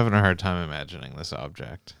 I'm having a hard time imagining this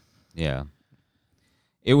object. Yeah.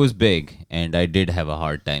 It was big, and I did have a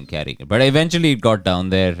hard time carrying it. But eventually it got down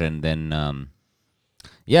there, and then,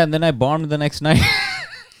 and then I bombed the next night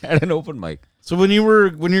at an open mic. So when you're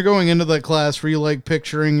going into that class, were you like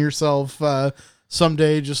picturing yourself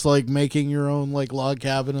someday just like making your own like log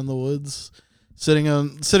cabin in the woods, sitting on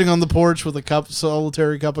the porch with a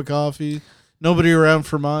solitary cup of coffee, nobody around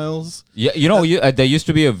for miles? Yeah, there used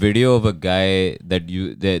to be a video of a guy there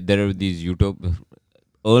are these YouTube.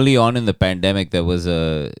 Early on in the pandemic, there was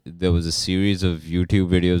a series of YouTube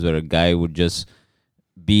videos where a guy would just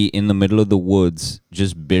be in the middle of the woods,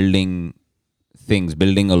 just building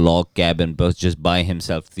a log cabin, but just by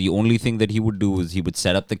himself. The only thing that he would do was he would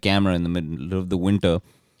set up the camera in the middle of the winter,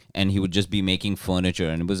 and he would just be making furniture.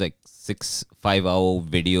 And it was like 5-hour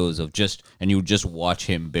videos of and you would just watch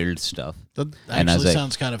him build stuff. That And I was actually like-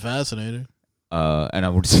 sounds kind of fascinating. And I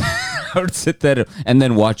would I would sit there and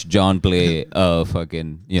then watch John play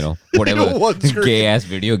fucking whatever One screen. gay ass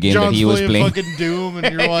video game John's that he was playing. fucking Doom,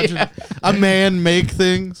 and you're watching a man make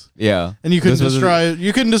things, Yeah, and you couldn't This was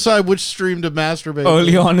You couldn't decide which stream to masturbate.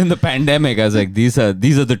 early to. on in the pandemic. I was like, these are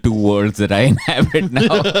the two worlds that I inhabit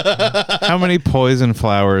now. How many poison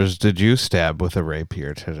flowers did you stab with a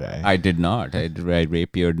rapier today? I did not. I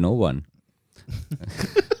rapiered no one.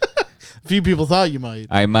 A few people thought you might.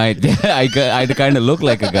 I might. I kind of look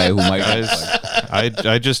like a guy who might. Guys,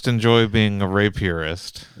 I just enjoy being a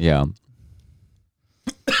rapierist. Yeah.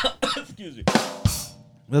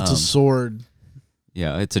 That's a sword.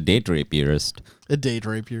 Yeah, it's a date rapierist. A date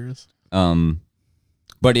rapierist.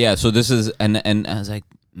 But yeah, so this is and I was like,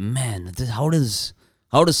 man, how does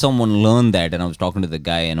someone learn that? And I was talking to the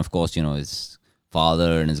guy, and of course, his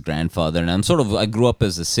father and his grandfather, and I grew up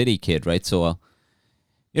as a city kid, right? So,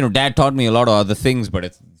 Dad taught me a lot of other things, but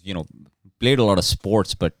it's played a lot of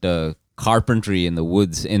sports, but carpentry in the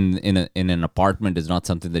woods in an apartment is not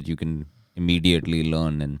something that you can immediately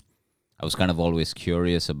learn, and I was kind of always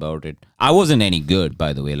curious about it. I wasn't any good,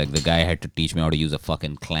 by the way. Like, the guy had to teach me how to use a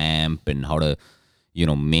fucking clamp and how to,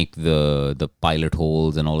 make the pilot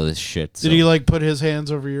holes and all of this shit. So Did he put his hands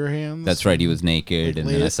over your hands? that's right. He was naked, and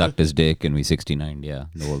then I later- sucked his dick, and we 69. Yeah,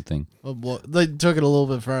 the whole thing. Oh, boy. They took it a little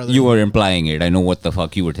bit farther. You were implying it. I know what the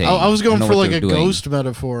fuck you were taking. I was going know for what like a you were doing. ghost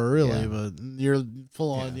metaphor, really, Yeah. but you're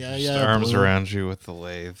full on. Just Yeah. arms blue. around you with the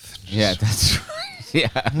lathe. Just Yeah, that's right.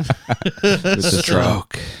 Yeah. With the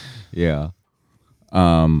stroke. Yeah.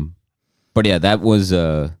 But yeah, that was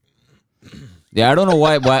yeah, I don't know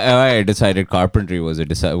why I decided carpentry was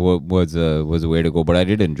was a way to go, but I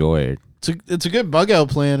did enjoy it. It's a good bug out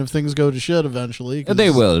plan if things go to shit eventually. 'cause-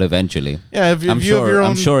 They will eventually. Yeah, if you have your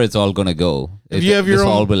own. I'm sure it's all gonna go. If you have your this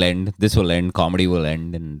all own- will end. This will end. Comedy will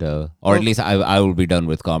end, and or at least I will be done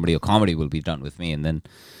with comedy, or comedy will be done with me, and then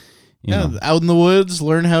you know. Out in the woods,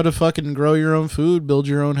 learn how to fucking grow your own food, build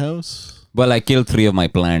your own house. Well, I killed 3 of my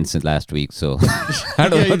plants in last week, so I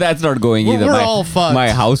don't know. That's not going either. We're all fucked. My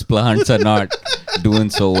house plants are not doing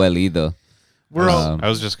so well either. We're all. I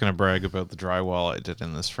was just going to brag about the drywall I did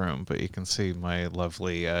in this room, but you can see my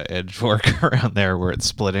lovely edge work around there where it's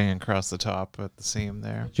splitting across the top at the seam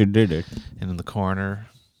there. You did it. And in the corner.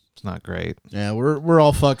 It's not great. Yeah, we're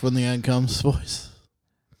all fucked when the end comes, boys.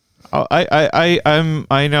 Oh,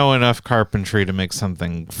 I know enough carpentry to make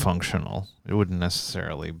something functional. It wouldn't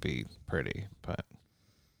necessarily be pretty, but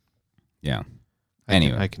Yeah. I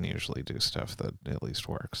Anyway. can usually do stuff that at least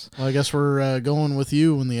works. Well, I guess we're going with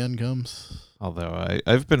you when the end comes. Although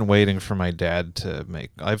I've been waiting for my dad to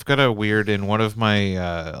make. I've got a weird in one of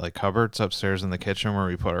my like cupboards upstairs in the kitchen where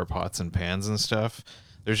we put our pots and pans and stuff.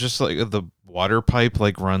 There's just like the water pipe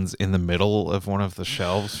like runs in the middle of one of the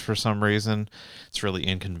shelves for some reason. It's really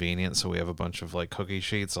inconvenient. So we have a bunch of like cookie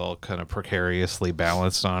sheets all kind of precariously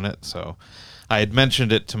balanced on it. So I had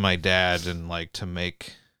mentioned it to my dad and like to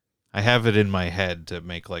make. I have it in my head to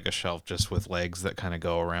make like a shelf just with legs that kind of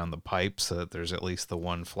go around the pipe so that there's at least the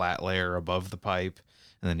one flat layer above the pipe.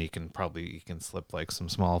 And then you can slip like some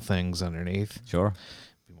small things underneath. Sure.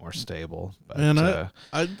 Be more stable. But, And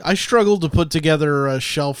I struggled to put together a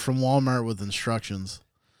shelf from Walmart with instructions.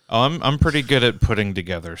 I'm pretty good at putting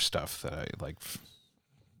together stuff that I like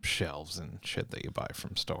shelves and shit that you buy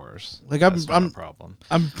from stores. Like, That's not I'm- a problem.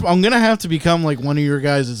 I'm gonna have to become like one of your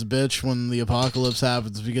guys' bitch when the apocalypse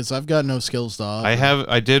happens because I've got no skills to offer.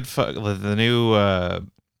 I did the new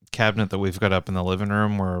cabinet that we've got up in the living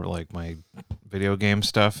room where like my video game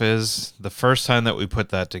stuff is. The first time that we put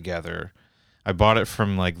that together, I bought it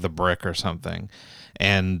from like The Brick or something,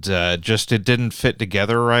 and just it didn't fit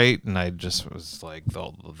together right, and I just was like,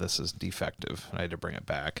 "Oh, this is defective." And I had to bring it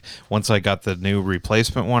back. Once I got the new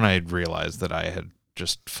replacement one, I realized that I had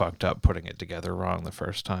just fucked up putting it together wrong the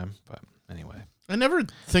first time. But anyway. I never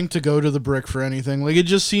think to go to the Brick for anything. Like, it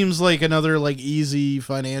just seems like another like easy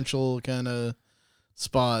financial kind of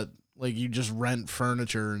spot. Like, you just rent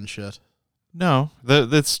furniture and shit. No,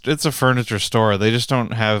 it's a furniture store. They just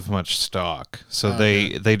don't have much stock, so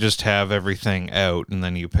Okay. they just have everything out, and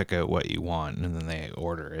then you pick out what you want, and then they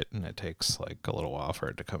order it, and it takes like a little while for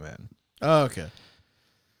it to come in. Oh, okay.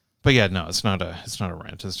 But yeah, no, it's not a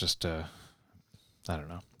rent. It's just I don't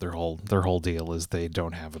know. Their whole deal is they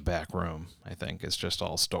don't have a back room. I think it's just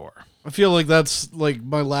all store. I feel like that's like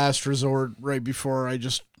my last resort right before I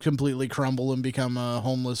just completely crumble and become a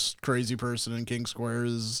homeless crazy person in King Square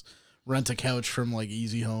is rent a couch from like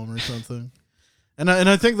Easy Home or something. And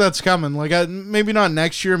I think that's coming. Like, maybe not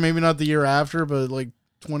next year, maybe not the year after, but like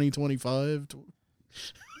 2025.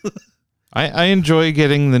 I enjoy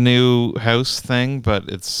getting the new house thing, but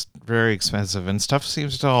it's very expensive, and stuff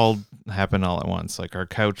seems to all happen all at once. Like our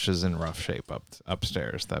couch is in rough shape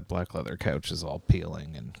upstairs. That black leather couch is all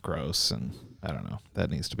peeling and gross, and I don't know. That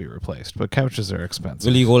needs to be replaced. But couches are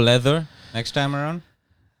expensive. Will you go leather next time around?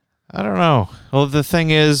 I don't know. Well, the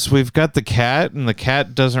thing is, we've got the cat, and the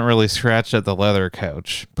cat doesn't really scratch at the leather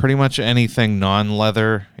couch. Pretty much anything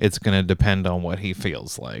non-leather, it's going to depend on what he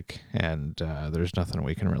feels like, and there's nothing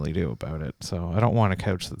we can really do about it. So I don't want a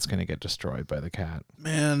couch that's going to get destroyed by the cat.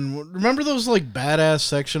 Man, remember those like badass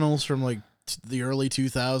sectionals from like the early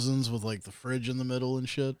 2000s with like the fridge in the middle and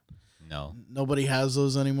shit? No. Nobody has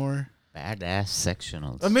those anymore. Badass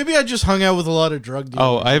sectionals. Maybe I just hung out with a lot of drug dealers.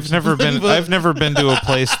 Oh, I've never been. but- I've never been to a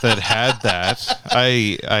place that had that.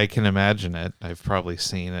 I can imagine it. I've probably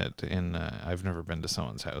seen it in. I've never been to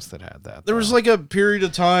someone's house that had that. There was like a period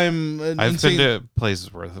of time. I've been to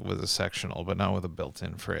places where it was a sectional, but not with a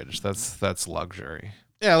built-in fridge. That's luxury.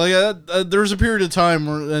 Yeah, like there was a period of time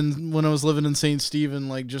when I was living in St. Stephen,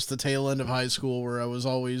 like just the tail end of high school, where I was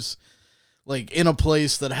always like in a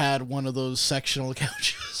place that had one of those sectional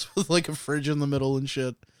couches with like a fridge in the middle and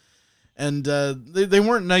shit. And they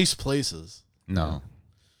weren't nice places. No.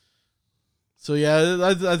 So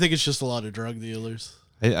yeah, I think it's just a lot of drug dealers.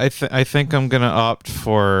 I think I'm gonna opt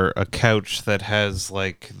for a couch that has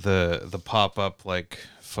like the pop up like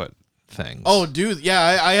foot things. Oh, dude,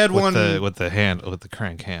 yeah, I had with one with the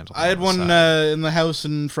crank handle. I had on the one side. in the house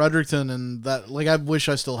in Fredericton, and that like I wish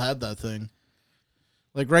I still had that thing.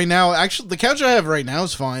 Like right now, actually, the couch I have right now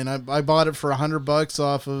is fine. I bought it for $100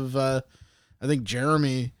 off of I think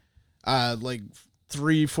Jeremy, like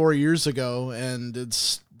 3-4 years ago, and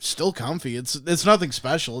it's still comfy. It's nothing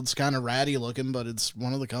special. It's kind of ratty looking, but it's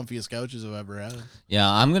one of the comfiest couches I've ever had.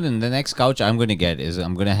 Yeah, the next couch I'm gonna get is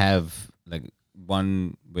I'm gonna have like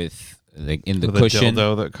one with like in the with cushion. a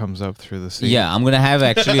dildo that comes up through the seat. Yeah, I'm gonna have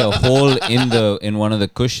actually a hole in one of the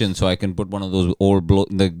cushions, so I can put one of those old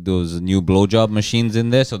those new blowjob machines in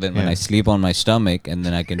there. So then when Yeah. I sleep on my stomach, and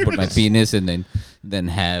then I can put my penis and then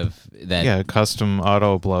have that. Yeah, custom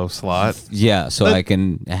auto blow slot. Yeah, so I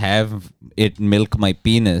can have it milk my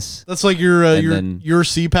penis. That's like your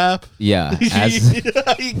CPAP. Yeah, In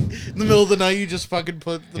the middle of the night, you just fucking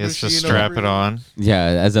put the He has machine to strap over it you. on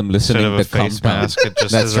as I'm listening instead of a to face Compound. mask. It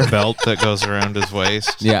just That's has a belt that goes around his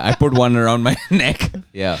waist. Yeah, I put one around my neck.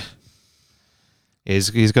 Yeah.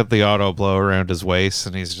 He's got the auto blow around his waist,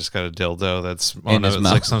 and he's just got a dildo that's In his it's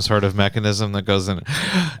mouth. like some sort of mechanism that goes in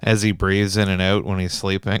as he breathes in and out when he's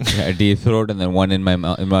sleeping. Yeah, a deep throat and then one in my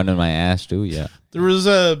mouth and one in my ass too. Yeah. There was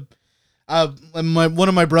one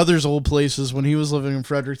of my brother's old places when he was living in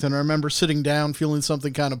Fredericton. I remember sitting down, feeling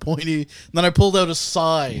something kind of pointy. And then I pulled out a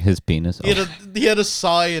sigh. His penis. He had a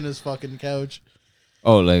sigh in his fucking couch.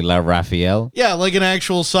 Oh, like La Raphael. Yeah, like an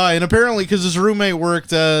actual sigh. And apparently, because his roommate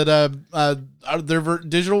worked at their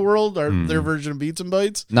Digital World, or their version of Beats and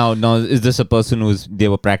Bytes. No, is this a person they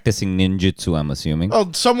were practicing ninjutsu, I'm assuming? Oh,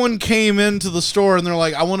 someone came into the store and they're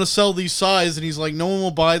like, I want to sell these sighs. And he's like, no one will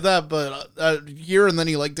buy that, but here. And then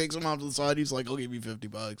he like takes them off to the side. He's like, I'll give you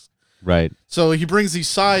 $50. Right. So he brings these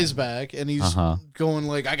sighs back and he's going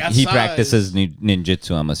like, I got He sighs. practices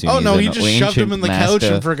ninjutsu, I'm assuming. Oh, no, He's he an just shoved ancient them in the couch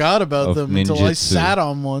master and forgot about of them until I ninjutsu. sat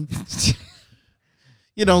on one.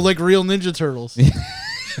 You know, like real Ninja Turtles.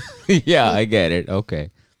 Yeah, I get it.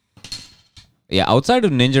 Okay. Yeah, outside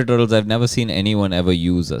of Ninja Turtles, I've never seen anyone ever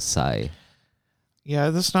use a sigh. Yeah,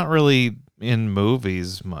 that's not really in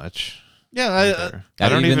movies much. Yeah, either. I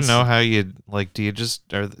don't even know how you like. Do you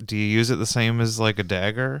use it the same as like a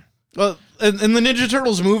dagger? well, in the Ninja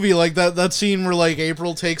Turtles movie, like that scene where like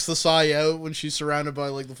April takes the sigh out when she's surrounded by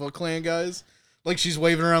like the Foot Clan guys. Like she's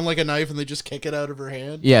waving around like a knife and they just kick it out of her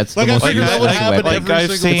hand. Yeah, it's Like, the I most figured that would useless happen weapon. every I've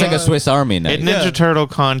single seen- It's like a time. Swiss Army knife. In Ninja Turtle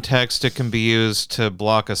context, it can be used to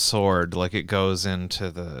block a sword. Like it goes into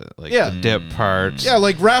the the dip part. Yeah,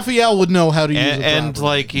 like Raphael would know how to use it And properly.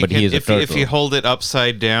 like you But can, he is a if you turtle. hold it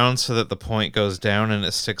upside down so that the point goes down and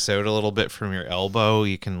it sticks out a little bit from your elbow,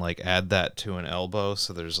 you can like add that to an elbow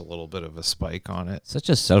so there's a little bit of a spike on it. Such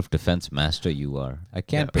a self-defense master you are. I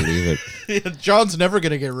can't believe it. John's never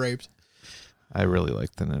gonna get raped. I really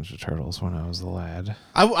liked the Ninja Turtles when I was a lad.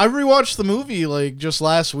 I rewatched the movie like just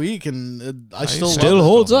last week and I still Still love it.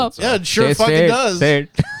 holds up. Yeah, it sure Say fucking it, does. say it.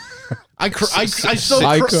 I still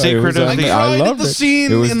I cr- cried. Secret It was of I the- amazing. cried at loved the it.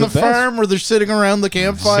 scene It was in the best. farm where they're sitting around the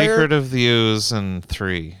campfire. Secret of the Ooze and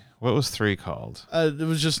 3. What was 3 called? It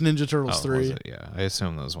was just Ninja Turtles Was 3. it? Yeah, I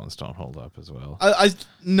assume those ones don't hold up as well.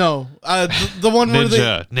 No, the one where they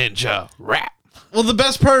Ninja, rap. well, the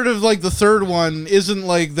best part of like the third one isn't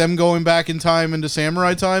like them going back in time into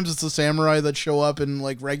samurai times. It's the samurai that show up in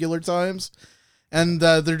like regular times, and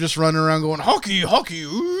they're just running around going hockey, hockey,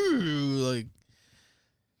 ooh, like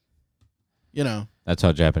you know. That's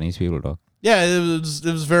how Japanese people talk. Yeah, it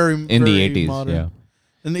was very In the very 80s, modern. yeah.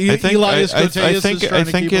 And I think Elias I Koteas think is trying I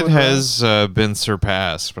to think keep it on has been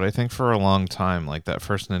surpassed, but I think for a long time, like that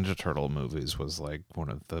first Ninja Turtle movies was like one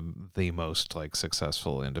of the most like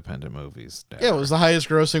successful independent movies. going. Yeah, it was the highest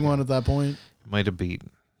grossing one at that point. Might have beat.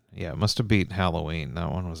 Yeah, it must have beat Halloween.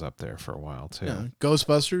 That one was up there for a while too. Yeah,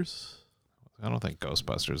 Ghostbusters. I don't think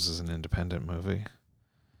Ghostbusters is an independent movie.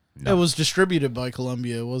 No. It was distributed by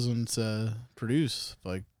Columbia. It wasn't produced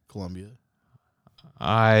by Columbia.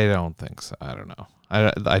 I don't think so. I don't know.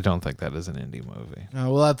 I don't think that is an indie movie.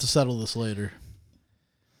 We'll have to settle this later.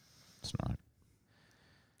 It's not.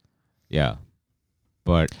 Yeah.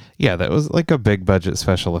 But Yeah, that was like a big budget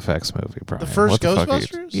special effects movie, Brian. The first What the fuck are you-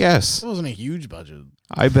 Ghostbusters? Yes, It wasn't a huge budget.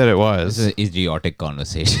 I bet it this was. is an idiotic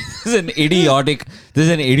conversation. This is an idiotic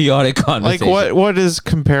Like conversation. what is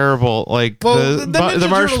comparable? Like Well, the the Ninja Turtles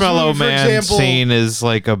Marshmallow movie, for Man example- scene is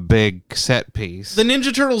like a big set piece. The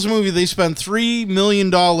Ninja Turtles movie, they spent $3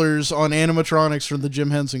 million on animatronics from the Jim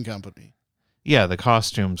Henson Company. Yeah, the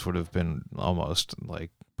costumes would have been almost like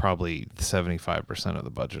probably 75% of the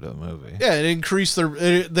budget of the movie. Yeah, it increased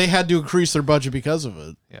they had to increase their budget because of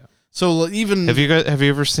it. Yeah. So even Have you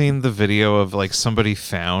ever seen the video of like somebody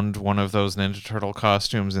found one of those Ninja Turtle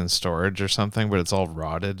costumes in storage or something, but it's all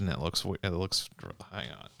rotted and it looks hang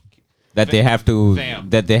on. that they have to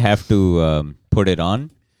Bam. put it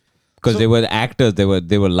on because So- they were actors. They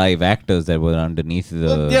were live actors that were underneath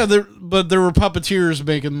the. yeah, but there were puppeteers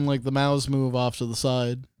making like the mouths move off to the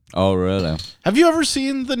side. Oh really? Have you ever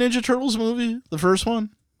seen the Ninja Turtles movie, the first one?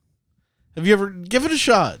 Have you ever give it a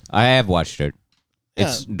shot? I have watched it.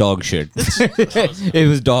 It's Yeah. dog shit. It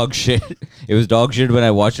was dog shit. It was dog shit when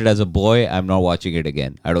I watched it as a boy. I'm not watching it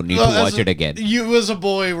again. I don't need to Well, watch it again. You as a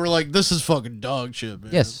boy were like, this is fucking dog shit,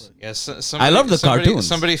 man. Yes. Yes, I love the cartoons.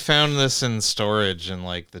 Somebody found this in storage, and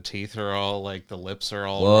like the teeth are all like the lips are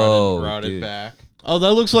all Whoa, rotted dude. back. Oh,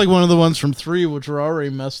 that looks like one of the ones from 3, which were already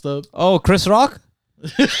messed up. Oh, Chris Rock.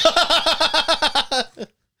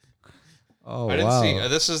 Oh I didn't wow. see.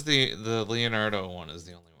 This is the Leonardo one is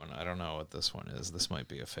the only one. I don't know what this one is. This might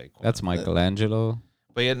be a fake one. That's Michelangelo.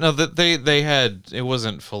 But yeah, no, that they had it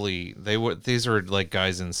wasn't fully. They were these were like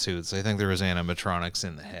guys in suits. I think there was animatronics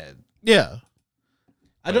in the head. Yeah.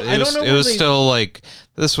 I don't know. It where was they- still like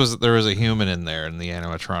there was a human in there, and the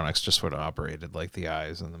animatronics just would have operated like the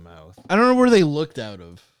eyes and the mouth. I don't know where they looked out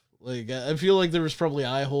of. Like, I feel like there was probably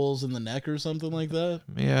eye holes in the neck or something like that.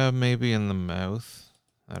 Yeah, maybe in the mouth.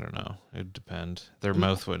 I don't know. It'd depend. Their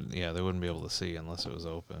mouth would. Yeah, they wouldn't be able to see unless it was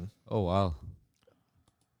open. Oh wow.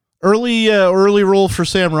 Early role for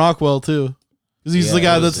Sam Rockwell too, because he's Yeah, the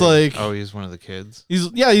guy it was that's like, Oh, he's one of the kids.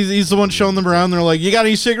 he's the one showing them around. They're like, you got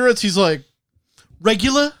any cigarettes? He's like,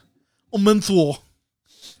 regular or menthol?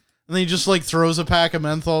 And then he just like throws a pack of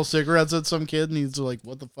menthol cigarettes at some kid, and he's like,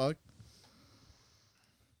 what the fuck?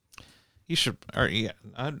 You should, or yeah,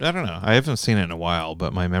 I don't know. I haven't seen it in a while,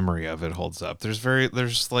 but my memory of it holds up. There's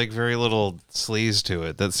like very little sleaze to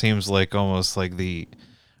it. That seems like almost like the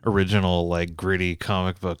original like gritty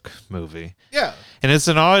comic book movie. Yeah. And it's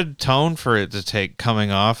an odd tone for it to take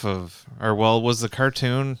coming off of, or well, was the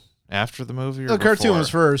cartoon after the movie? Or The cartoon before? was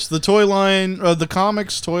first. The toy line, the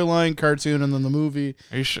comics, toy line, cartoon, and then the movie.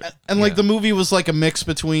 Are you sure? And like Yeah. the movie was like a mix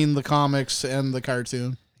between the comics and the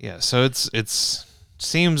cartoon. Yeah, so it's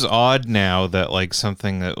seems odd now that like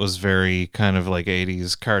something that was very kind of like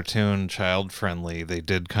 80s cartoon child friendly, they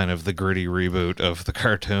did kind of the gritty reboot of the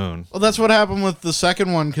cartoon. Well, that's what happened with the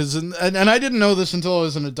second one, because and I didn't know this until I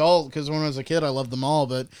was an adult, because when I was a kid I loved them all,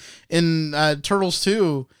 but in Turtles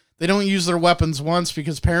 2 they don't use their weapons once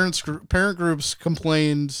because parent groups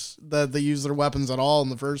complained that they use their weapons at all in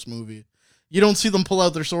the first movie. You don't see them pull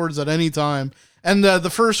out their swords at any time. And the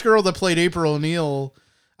first girl that played April O'Neil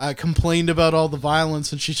complained about all the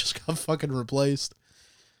violence, and she just got fucking replaced.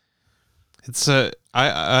 It's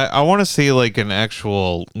I want to see like an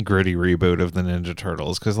actual gritty reboot of the Ninja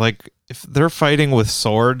Turtles, because like if they're fighting with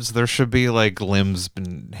swords, there should be like limbs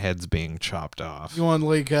and heads being chopped off. You want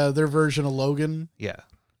like their version of Logan? Yeah,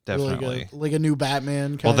 Or definitely. like a new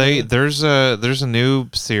Batman. Well, kinda? there's a new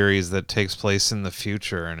series that takes place in the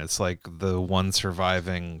future, and it's like the one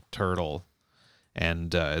surviving turtle,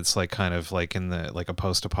 and it's like kind of like in the like a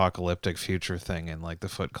post-apocalyptic future thing, and like the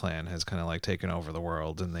Foot Clan has kind of like taken over the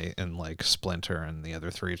world, and like Splinter and the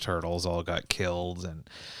other 3 turtles all got killed, and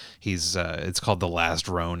he's it's called The Last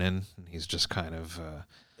Ronin, and he's just kind of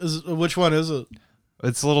Which one is it?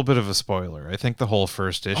 it's a little bit of a spoiler. I think the whole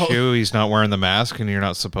first issue, he's not wearing the mask, and you're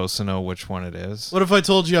not supposed to know which one it is. What if I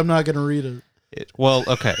told you I'm not going to read it?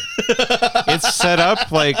 Okay. It's set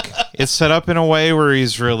up in a way where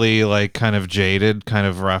he's really like kind of jaded, kind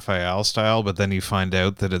of Raphael style, but then you find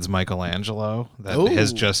out that it's Michelangelo that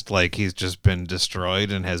has Ooh. just like he's just been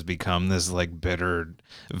destroyed and has become this like bitter,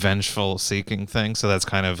 vengeful seeking thing. So that's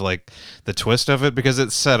kind of like the twist of it because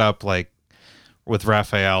it's set up like with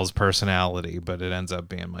Raphael's personality, but it ends up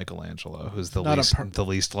being Michelangelo, who's the Not the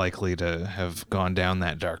least likely to have gone down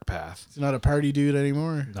that dark path. He's not a party dude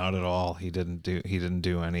anymore. Not at all. He didn't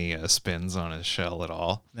do any spins on his shell at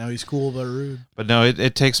all. Now he's cool but rude. But no,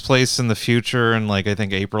 it takes place in the future, and like I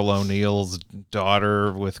think April O'Neil's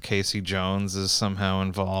daughter with Casey Jones is somehow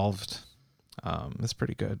involved. It's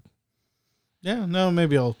pretty good. Yeah, no,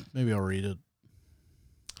 maybe I'll read it.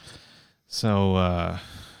 So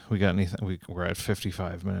we got anything? We're at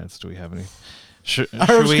 55 minutes. Do we have any?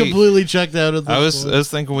 I was completely checked out at this I was point.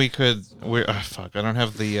 thinking we could. Fuck! I don't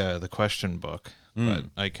have the question book, but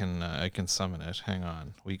I can summon it. Hang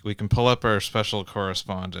on. We can pull up our special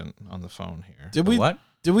correspondent on the phone here.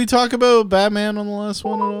 Did we talk about Batman on the last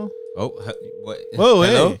one at all? Oh, what? Whoa,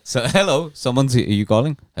 hello? hey. So, hello? Are you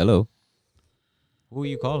calling? Hello? Who are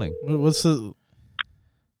you calling? What's the...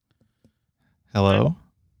 Hello.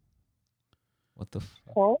 What the?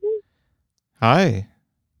 Hi.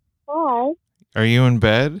 Hi. Are you in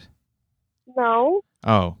bed? No.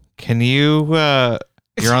 Oh, can you?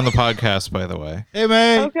 You're on the podcast, by the way. Hey,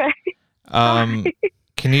 man. Okay.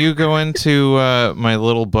 Can you go into my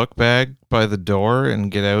little book bag by the door and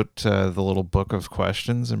get out the little book of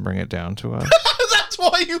questions and bring it down to us? That's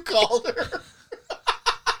why you called her.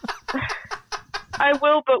 I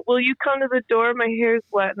will, but will you come to the door? My hair's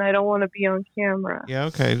wet and I don't want to be on camera. Yeah,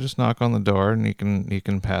 okay. Just knock on the door and you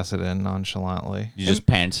can pass it in nonchalantly. You just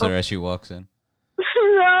pants her as she walks in.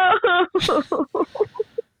 No.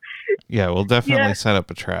 Yeah, we'll definitely Yeah. set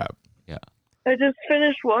up a trap. I just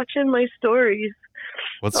finished watching my stories.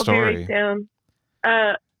 What I'll story? be right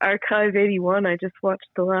down. Archive 81. I just watched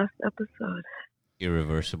the last episode.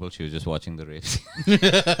 Irreversible. She was just watching the race.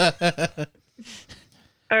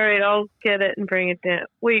 All right, I'll get it and bring it down.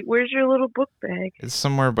 Wait, where's your little book bag? It's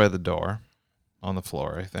somewhere by the door, on the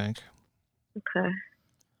floor, I think. Okay.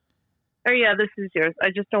 Oh yeah, this is yours. I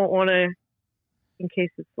just don't want to, in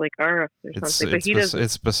case it's like RF or something. But he doesn't.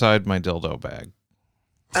 It's beside my dildo bag.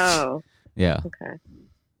 Oh. Yeah. Okay.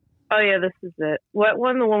 Oh yeah, this is it. What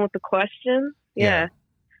one? The one with the question? Yeah.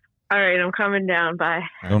 All right, I'm coming down. Bye.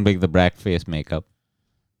 Don't make the black face makeup.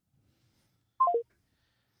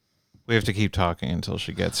 We have to keep talking until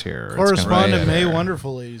she gets here. or it's gonna Correspondent be May there.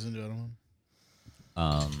 Wonderful, ladies and gentlemen.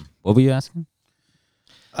 What were you asking?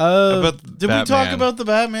 About Did we talk Batman. about the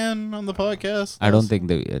Batman on the podcast? I don't think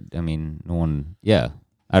that. I mean, no one. Yeah,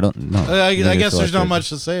 I don't know. I guess there's not much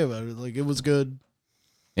to say about it. Like, it was good.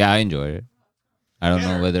 Yeah, I enjoyed it. I don't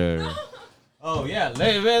know whether. Oh yeah,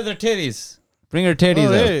 where the titties? Bring her titties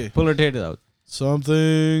out. hey. Pull her titties out.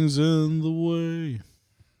 Something's in the way.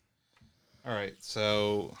 All right,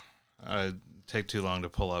 so take too long to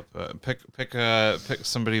pull up. Pick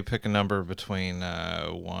somebody. Pick a number between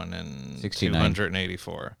 1 and 69.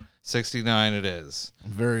 284. 69 it is.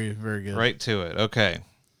 Very, very good. Right to it. Okay.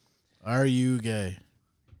 Are you gay?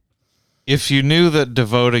 If you knew that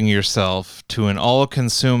devoting yourself to an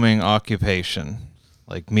all-consuming occupation,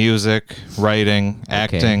 like music, writing,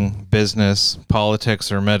 acting, business,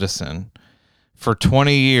 politics, or medicine, for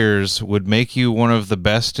 20 years would make you one of the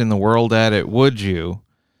best in the world at it, would you?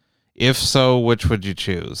 If so, which would you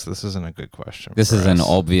choose? This isn't a good question. This for is an us.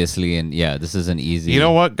 obviously, and yeah, this is an easy. You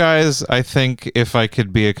know what, guys? I think if I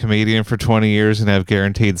could be a comedian for 20 years and have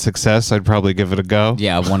guaranteed success, I'd probably give it a go.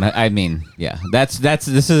 Yeah, I mean, yeah, that's. This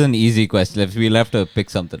is an easy question. If we'll have to pick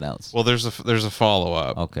something else. Well, there's a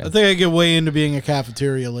follow-up. Okay. I think I get way into being a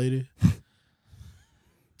cafeteria lady.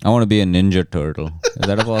 I want to be a Ninja Turtle. Is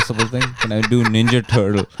that a possible thing? Can I do Ninja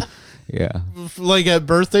Turtle? Yeah. Like at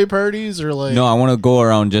birthday parties or like... No, I want to go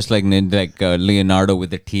around just like Leonardo with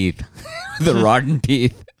the teeth, the rotten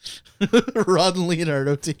teeth. Rod and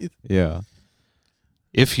Leonardo teeth. Yeah.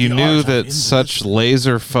 If you The knew art that into such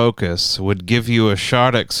laser focus would give you a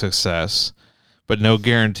shot at success, but no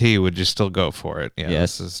guarantee, would you still go for it? Yeah,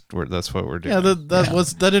 Yes. That's what we're doing. Yeah,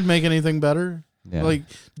 that didn't make anything better. Yeah. Like,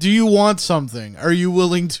 do you want something? Are you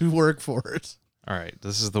willing to work for it? All right,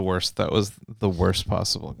 this is the worst. That was the worst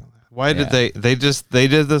possible. Why did Yeah. they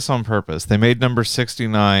did this on purpose? They made number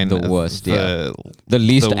 69 The worst, the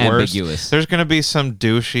least worst. ambiguous. There's going to be some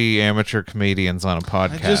douchey amateur comedians on a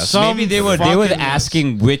podcast. just saw- Maybe they were fucking-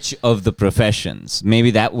 asking which of the professions.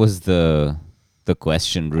 Maybe that was the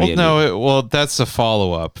question. Really. Well, no, that's a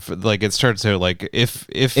follow up. Like it starts out like if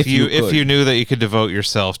If you could. you knew that you could devote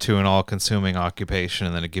yourself to an all consuming occupation,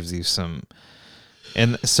 and then it gives you some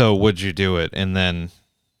And so would you do it? And then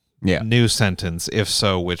Yeah. new sentence. If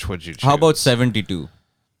so, which would you choose? How about 72?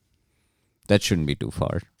 That shouldn't be too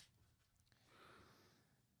far.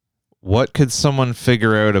 What could someone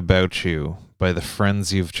figure out about you by the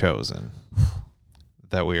friends you've chosen?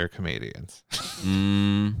 That we are comedians.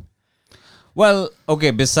 Well,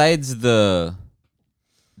 okay, besides the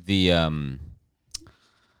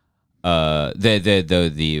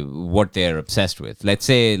what they're obsessed with. Let's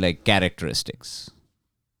say like characteristics.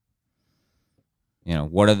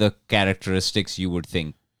 What are the characteristics you would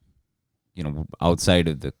think, outside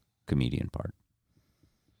of the comedian part?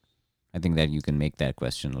 I think that you can make that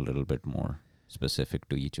question a little bit more specific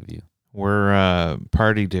to each of you. We're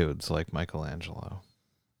party dudes like Michelangelo.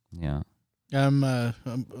 Yeah. I'm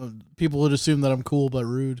people would assume that I'm cool but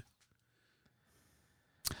rude.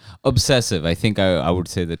 Obsessive. I think I would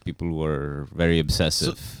say that people were very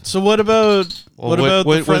obsessive. So what about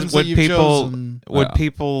the friends that you've chosen? Would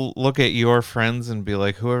people look at your friends and be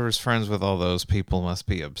like, whoever's friends with all those people must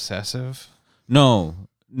be obsessive? No,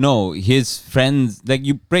 his friends, like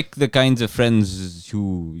you pick the kinds of friends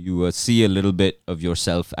who you see a little bit of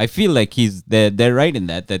yourself. I feel like they're right in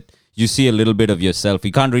that you see a little bit of yourself.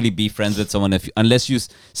 You can't really be friends with someone unless you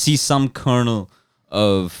see some kernel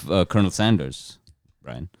of Colonel Sanders,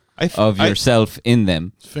 Brian, of yourself in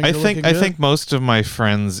them. I think most of my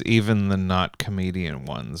friends, even the not comedian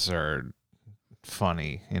ones, are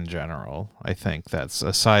funny in general. I think that's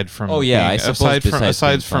aside from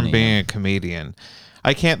aside from being a comedian.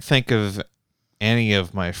 I can't think of any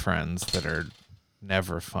of my friends that are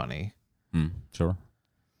never funny. Sure.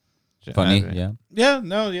 Funny, yeah. Yeah,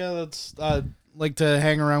 no, yeah, that's like to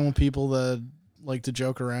hang around with people that like to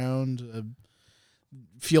joke around,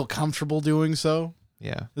 feel comfortable doing so.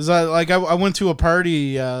 Yeah. Is that like I went to a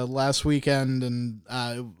party last weekend and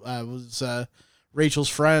I was Rachel's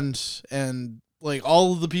friend, and like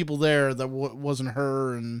all of the people there that wasn't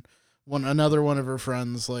her and another one of her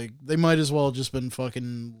friends, like they might as well have just been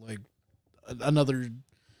fucking like another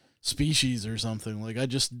species or something. Like I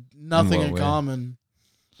just nothing in common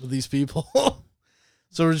with these people.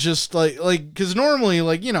 So it's just like because normally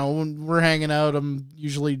like when we're hanging out, I'm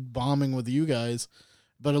usually bombing with you guys,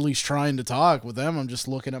 but at least trying to talk with them, I'm just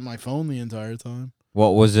looking at my phone the entire time.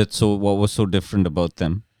 What was so different about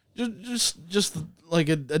them? Just like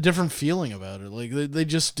a different feeling about it. Like they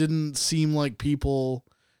just didn't seem like people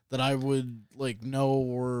that I would like know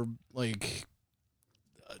or like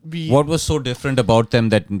be. What was so different about them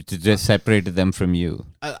that just separated them from you?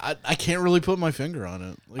 I can't really put my finger on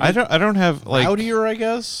it. Like, I don't have like rowdier, I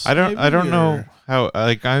guess. I don't know how,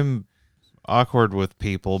 like, I'm awkward with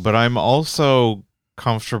people, but I'm also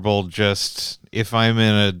comfortable just if I'm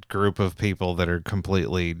in a group of people that are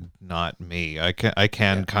completely not me. I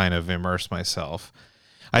can kind of immerse myself.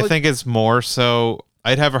 I think it's more so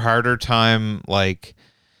I'd have a harder time like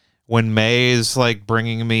when May is like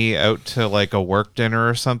bringing me out to like a work dinner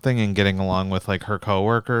or something and getting along with like her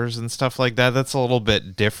coworkers and stuff like that. That's a little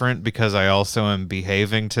bit different because I also am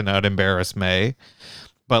behaving to not embarrass May.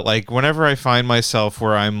 But like whenever I find myself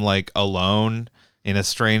where I'm like alone in a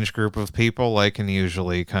strange group of people, I can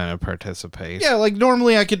usually kind of participate. Yeah, like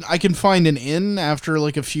normally I can find an in after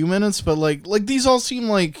like a few minutes, but like these all seem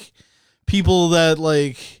like people that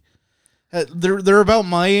like they're about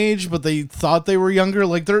my age, but they thought they were younger.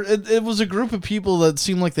 Like it was a group of people that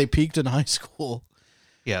seemed like they peaked in high school.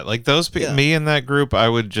 Yeah, like those me in that group, I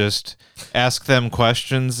would just ask them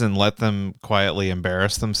questions and let them quietly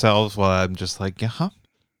embarrass themselves while I'm just like,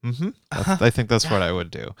 I think that's what I would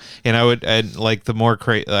do. And I would like the more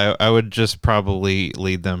I would just probably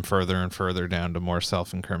lead them further and further down to more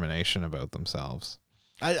self-incrimination about themselves.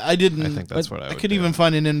 I didn't. I think that's what I would could do. even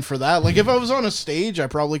find an in for that. Like if I was on a stage, I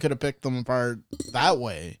probably could have picked them apart that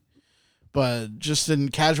way. But just in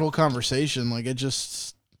casual conversation, like I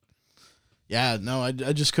just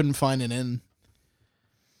couldn't find an in.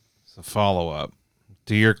 So follow up.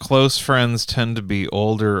 Do your close friends tend to be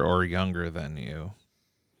older or younger than you?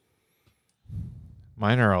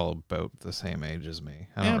 Mine are all about the same age as me.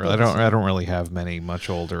 I don't really have many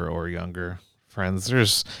much older or younger friends.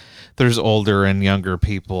 There's older and younger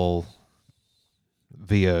people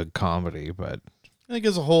via comedy, but I think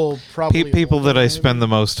as a whole, probably people that I spend the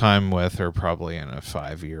most time with are probably in a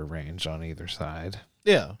 5-year range on either side.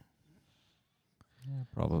 Yeah,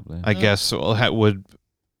 probably. I guess would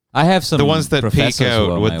I have some the ones that peak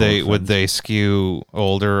out would friends. they skew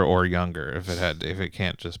older or younger if it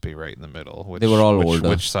can't just be right in the middle? They were all older.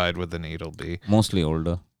 Which side would the needle be? Mostly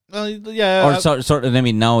older. Yeah. Or sort of. I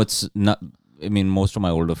mean, now it's not. I mean, most of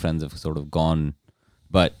my older friends have sort of gone,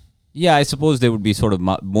 but yeah, I suppose they would be sort of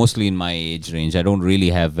mostly in my age range. I don't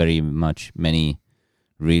really have many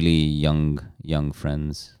really young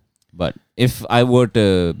friends. But if I were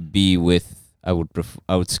to be with, I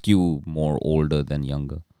would skew more older than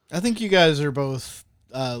younger. I think you guys are both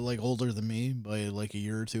like older than me by like a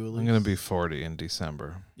year or two at least. I'm gonna be 40 in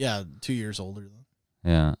December. Yeah, 2 years older than.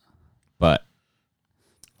 Yeah, but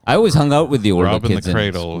I always hung out with the older Rob in kids the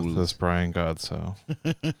cradle in with school. this Brian Godso.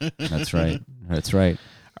 That's right. That's right.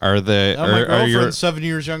 Are they? Now, my Are your girlfriend's 7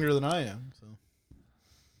 years younger than I am. So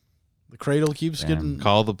the cradle keeps Damn. getting.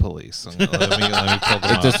 call the police? Let me pull them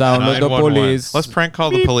It's the up. sound of the 911. police. Let's prank call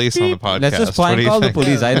the police on the podcast. Let's just What do prank you call the think?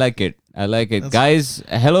 police. I like it. I like it. That's- Guys,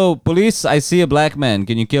 hello, police. I see a black man.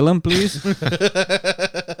 Can you kill him, please? Make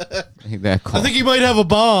that call. I think he might have a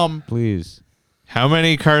bomb. Please. How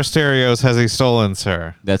many car stereos has he stolen,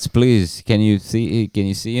 sir? That's please. Can you see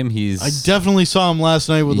him? I definitely saw him last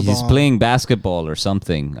night with a bomb. He's playing basketball or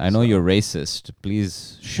something. I know you're racist.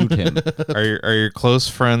 Please shoot him. Are your close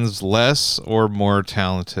friends less or more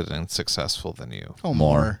talented and successful than you? Oh,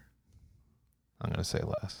 More. I'm gonna say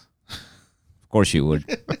less. Of course you would.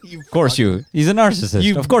 You Of course you would. He's a narcissist.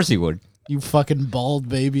 You- Of course he would. You fucking bald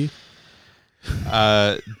baby.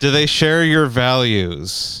 Do they share your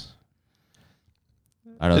values?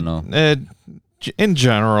 I don't know. In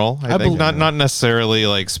general, I think believe- not necessarily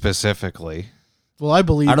like specifically. Well, I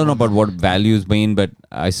believe. I don't know him. about what values mean, but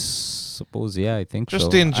I suppose, yeah, I think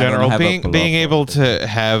Just so. in I don't general, have a being philosophy. able to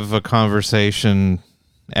have a conversation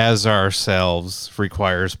as ourselves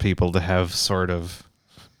requires people to have sort of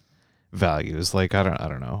values. Like I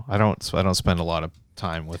don't know. I don't spend a lot of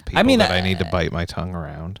time with people mean, that I need to bite my tongue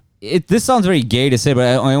around. This sounds very gay to say,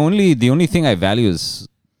 but the only thing I value is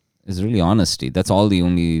really honesty. That's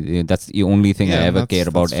the only thing I ever cared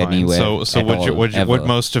about that's fine. anywhere. So at all, would ever.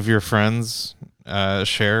 most of your friends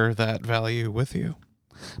share that value with you?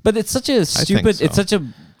 But it's such a stupid. so. It's such a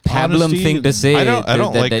pablum Honesty thing to and- say. I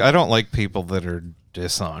don't that- like people that are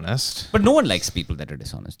dishonest. But no one likes people that are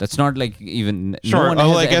dishonest. That's not like even. Sure. No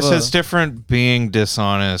one I has guess ever- it's different being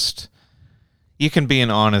dishonest. You can be an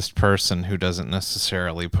honest person who doesn't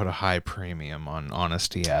necessarily put a high premium on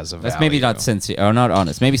honesty as a value. That's maybe not sincere or not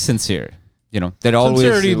honest. Maybe sincere. You know, that always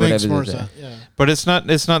Sincerity whatever makes it more is. sense. Yeah. But it's not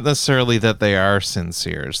necessarily that they are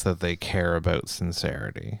sincere, it's that they care about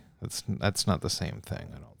sincerity. That's not the same thing,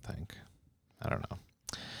 I don't think. I don't know.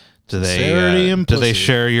 Sincerity and do they pussy.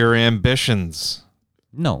 share your ambitions?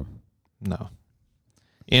 No. No.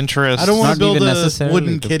 Interest. I don't want to Not build even a necessarily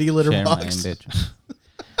wooden to kitty litter share my box. ambition.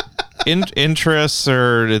 Interests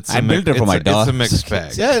or it's I a built it for my dog. It's a mixed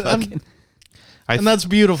bag. Yeah, Fucking- and that's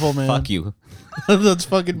beautiful, man. Fuck you. That's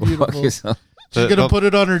fucking Fuck beautiful. yourself. She's gonna put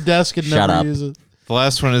it on her desk and Shut never up. use it. The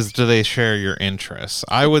last one is, do they share your interests?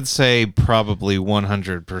 I would say probably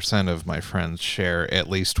 100% of my friends share at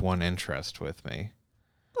least one interest with me.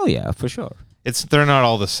 Oh yeah, for sure. They're not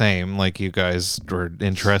all the same. Like you guys were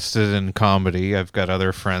interested in comedy. I've got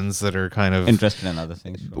other friends that are kind of Interested in other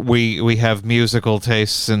things. we have musical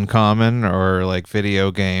tastes in common, or like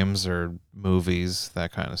video games or movies,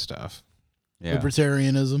 that kind of stuff. Yeah.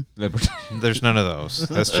 Libertarianism. There's none of those.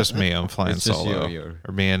 That's just me. I'm flying It's just solo. you.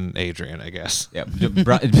 Or me and Adrian, I guess. Yeah.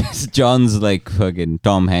 John's like fucking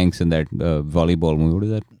Tom Hanks in that volleyball movie. What is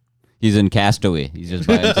that? He's in Castaway. He's just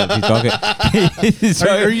by himself. He's talking. He's Are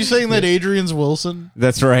talking- you saying that Adrian's Wilson?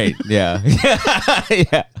 That's right. Yeah.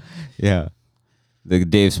 Yeah. Yeah. The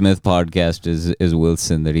Dave Smith podcast is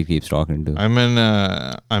Wilson that he keeps talking to. I'm in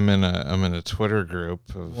a Twitter group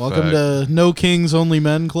of Welcome to No Kings Only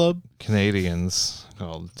Men Club. Canadians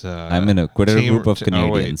called. I'm in a Twitter group of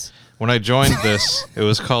Canadians. When I joined this, it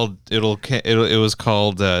was called it was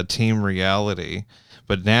called Team Reality,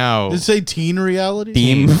 but now Did it say teen reality?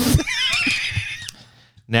 Team.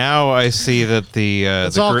 now I see that the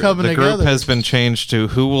all coming the group together. has been changed to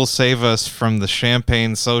Who Will Save Us from the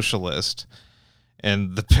Champagne Socialist,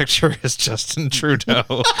 and the picture is Justin Trudeau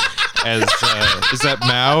as is that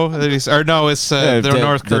Mao? Or no, it's the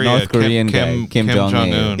North the Korea North Korean guy, Kim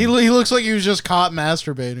Jong-un. He looks like he was just caught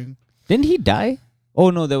masturbating. Didn't he die? Oh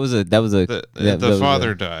no, that was a The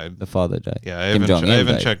father died. The father died. Yeah, I Kim haven't, Jong-un I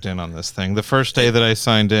haven't died. checked in on this thing. The first day that I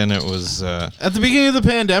signed in, it was At the beginning of the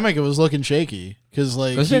pandemic, it was looking shaky because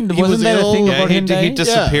like Wasn't he was that a ill. thing yeah, about he, him he dying?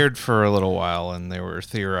 disappeared for a little while, and they were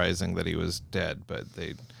theorizing that he was dead, but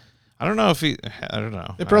I don't know if he. I don't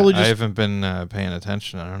know. They probably I just- haven't been paying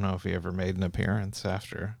attention. I don't know if he ever made an appearance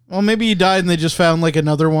after. Well, maybe he died and they just found like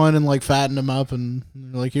another one and like fattened him up and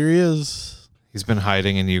they're like, here he is. He's been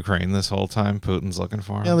hiding in Ukraine this whole time. Putin's looking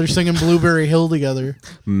for him. Yeah, they're singing Blueberry Hill together.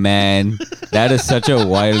 Man, that is such a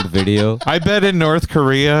wild video. I bet in North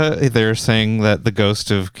Korea they're saying that the ghost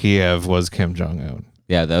of Kiev was Kim Jong Un.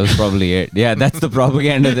 Yeah, that was probably it. Yeah, that's the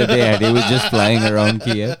propaganda that they had. He was just flying around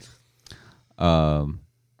Kiev.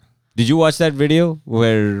 Did you watch that video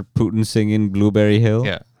where Putin's singing Blueberry Hill?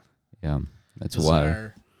 Yeah. Yeah. That's wild.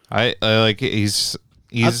 Bizarre. I like he's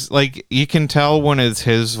like, you can tell when it's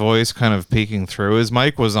his voice kind of peeking through. His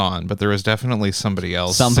mic was on, but there was definitely somebody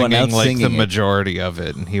else Someone singing else like singing the it. majority of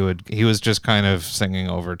it, and he was just kind of singing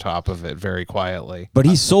over top of it very quietly. But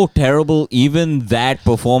he's so terrible. Even that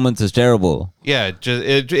performance is terrible. Yeah,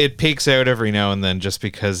 it peaks out every now and then just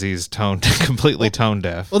because he's completely tone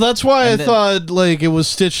deaf. Well, that's why And I then- thought like it was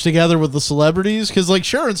stitched together with the celebrities, because like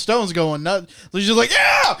Sharon Stone's going nuts. She's just like,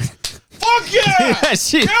 yeah, fuck yeah,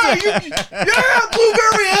 She- yeah,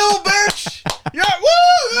 Blueberry Hill, bitch, yeah,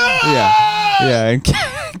 woo, Yeah,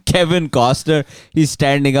 and Kevin Costner, he's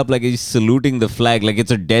standing up like he's saluting the flag, like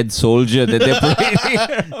it's a dead soldier that they're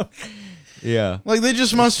parading. Yeah. Like they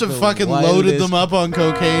just must have fucking wildest- loaded them up on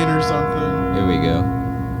cocaine or something. Here we go.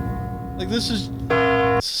 Like this is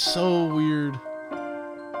so weird.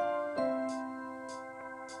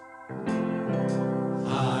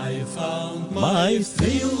 I found my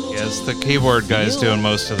field Yes, the keyboard guy's doing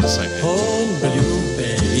most of the singing. on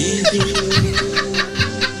Blueberry Hill.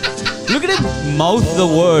 Look at him mouth the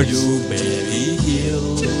words Blueberry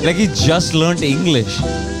Hill. like he just learned English.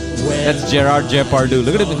 That's Gerard Depardieu.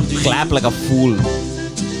 Look at him clap like a fool.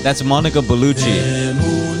 That's Monica Bellucci. The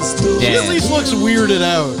moon stood He Yeah. at least looks weirded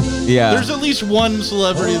out. Yeah. There's at least one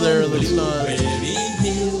celebrity there that's not.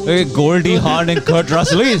 Look at Goldie Hawn and Kurt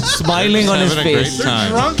Russell. Look, he's smiling on his Having a great face. time.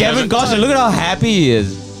 Drunk Kevin Costner, look at how happy he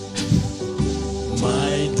is.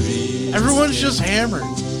 my dream. Everyone's just hammered.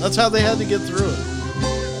 That's how they had to get through it.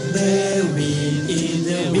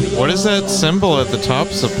 What is that symbol at the top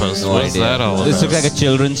supposed to? No What is idea. that all This about? looks like a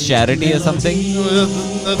children's charity or something.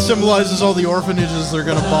 That symbolizes all the orphanages they're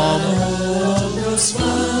gonna bomb.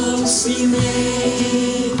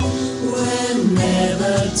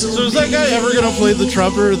 So is that guy ever gonna play the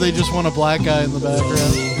trumpet, or they just want a black guy in the background?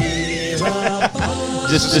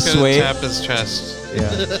 Just to Just gonna sway. tap his chest.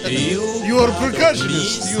 You are a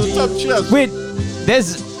percussionist. You a top chest. Wait,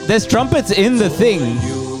 there's trumpets in the thing,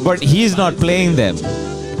 but he's not playing them.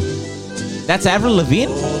 That's Avril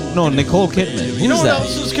Lavigne? No, Nicole Kidman. You know Who's what that?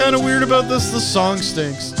 else is kind of weird about this? The song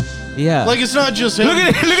stinks. Yeah. Like it's not just him. look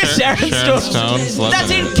at Sharon Sharon Stone. Stone's loving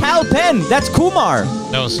That's in it. Cal Penn. That's Kumar.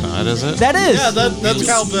 No, it's not, is it? That is. Yeah, that's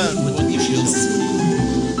Cal Penn.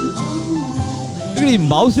 Look at him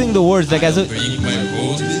mouthing the words like as a.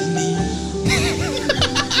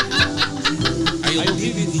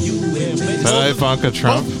 Is that Ivanka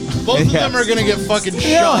Trump? Both of Yeah. them are gonna get fucking Look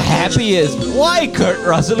how shot. happy he is. Why Kurt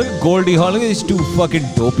Russell? Look at Goldie Hawn. Look at these two fucking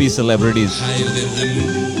dopey celebrities.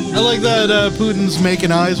 I like that Putin's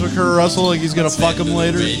making eyes with Kurt Russell, like he's gonna fuck him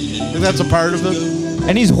later. Like that's a part of it.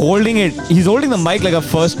 And he's holding it. He's holding the mic like a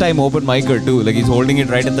first time open micer too. Like he's holding it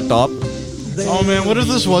right at the top. Oh man, what if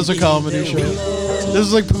this was a comedy show? This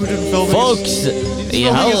is like Putin filming. Folks,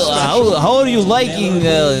 filming a special. how are you liking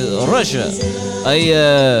Russia?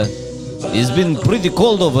 It's been pretty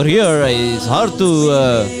cold over here. It's hard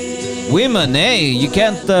to women, eh? You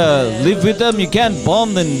can't live with them. You can't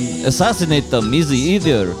bomb and assassinate them easy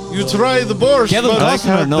either. You try the borscht, Kevin but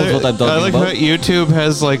Costner knows what I'm talking I like about. how YouTube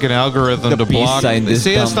has like an algorithm The to peace block. sign, this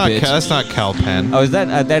See, that's dumb not bitch. that's not Cal Penn. Oh, is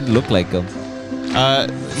that looked like him?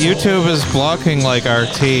 YouTube is blocking like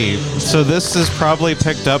RT, so this is probably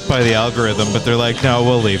picked up by the algorithm. But they're like, no,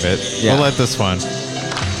 we'll leave it. Yeah. We'll let this one.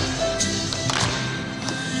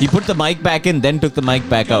 He put the mic back in, then took the mic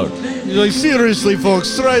back out. you're like, seriously,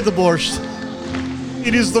 folks, try the borscht.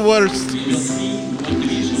 It is the worst.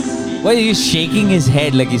 Why are you shaking his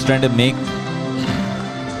head like he's trying to make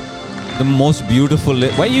the most beautiful?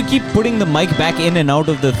 Why you keep putting the mic back in and out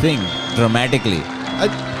of the thing dramatically?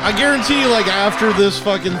 I guarantee, like after this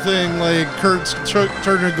fucking thing, like Kurt's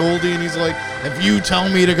turning to Goldie, and he's like, "If you tell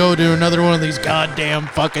me to go do another one of these goddamn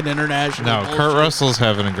fucking international," No, bullshit." Kurt Russell's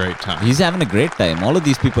having a great time. He's having a great time. All of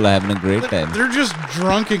these people are having a great time. They're just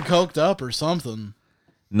drunk and coked up or something.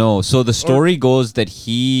 No, so the story goes that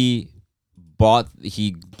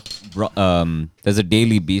there's a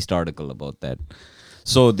Daily Beast article about that.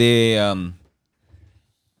 So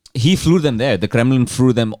he flew them there. The Kremlin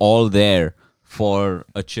flew them all there for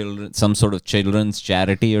some sort of children's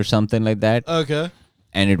charity or something like that. Okay.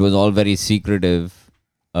 And it was all very secretive.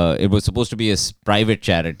 It was supposed to be a private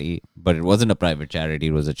charity, but it wasn't a private charity.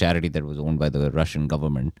 It was a charity that was owned by the Russian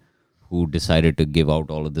government, who decided to give out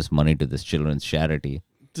all of this money to this children's charity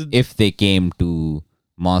if they came to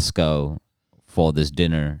Moscow for this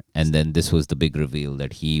dinner. And then this was the big reveal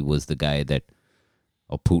that he was the guy that,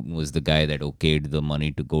 or Putin was the guy that okayed the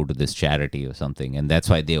money to go to this charity or something. And that's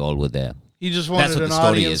why they all were there. He just That's wanted what an the story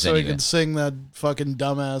audience is so he anyway. could sing that fucking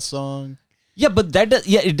dumbass song. Yeah, but that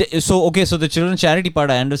does, so okay, so the children's charity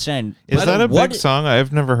part I understand. Is But that a what- big song?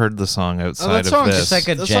 I've never heard the song outside song of is this. It's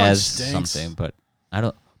like a That song jazz stinks. something, but I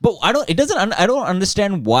don't. But I don't. It doesn't. I don't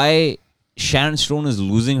understand why Sharon Stone is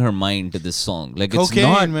losing her mind to this song. Like it's Cocaine,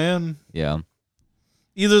 not. man. Yeah,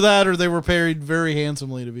 Either that or they were paid very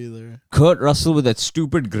handsomely to be there. Kurt Russell with that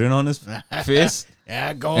stupid grin on his face,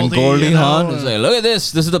 Yeah, Goldie. and Goldie you know, Hawn is like, "Look at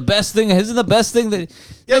this. This is the best thing. This is the best thing that."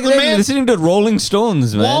 Yeah, Like, the they're man- listening to Rolling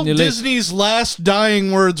Stones, man. Walt You're like, Disney's last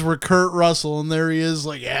dying words were Kurt Russell, and there he is,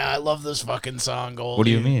 like, "Yeah, I love this fucking song, Goldie." what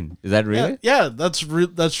do you mean? Is that really? Yeah, that's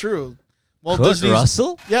true. Walt Kurt Disney's,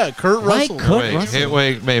 Russell? Yeah, Kurt Why Russell. Kurt Russell?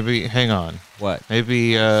 Wait, maybe. Hang on. What?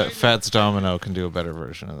 Maybe Fats Domino can do a better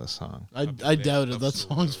version of this song. I doubt it. That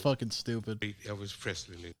song's fucking stupid. Elvis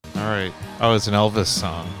Presley. All right. Oh, it's an Elvis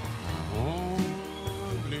song.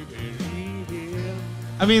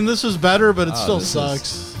 I mean, this is better, but it still this is-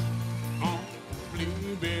 sucks.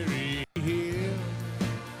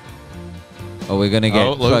 Oh, we're gonna get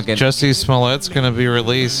Oh, look, fucking Jussie Smollett's gonna be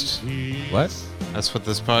released. what? That's what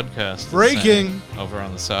this podcast is Breaking. saying over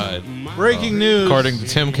on the side. Breaking news. According to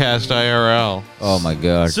Timcast IRL. Oh my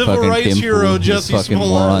god! Civil fucking rights Tim hero Pool, you Jussie fucking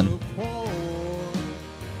Smollett.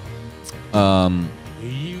 moron.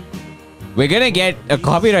 We're gonna get a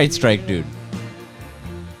copyright strike, dude.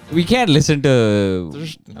 We can't listen to.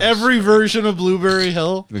 Every version of Blueberry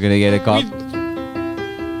Hill. We're gonna get a cop.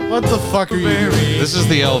 What the fuck are you doing? This is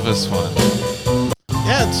the Elvis one.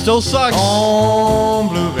 Yeah, it still sucks. On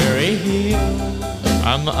Blueberry Hill,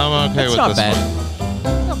 I'm okay That's with not this bad.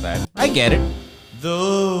 one. Not bad. I get it.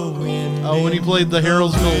 the wind. Oh, when he played the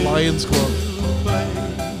Harrodsville Lions Club.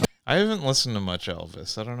 I haven't listened to much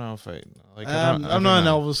Elvis. I don't know if I like. I don't I'm not an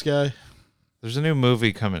know. Elvis guy. There's a new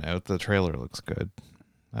movie coming out. The trailer looks good.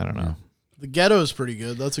 I don't know. The Ghetto is pretty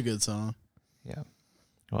good. That's a good song. Yeah.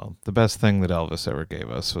 Well, the best thing that Elvis ever gave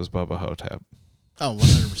us was Bubba Hotep. Oh,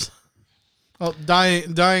 100%. Oh,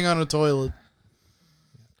 dying on a toilet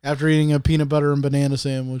after eating a peanut butter and banana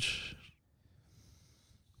sandwich.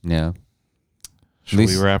 Yeah. Should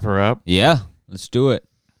least- we wrap her up Yeah. Let's do it.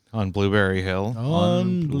 on Blueberry Hill?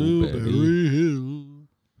 On Blueberry Hill.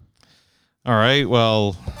 All right.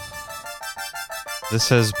 Well, this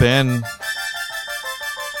has been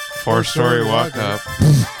Four-Story Walk Up.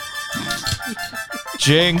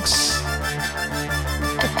 Jinx.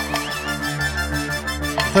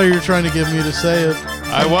 I thought you were trying to get me to say it.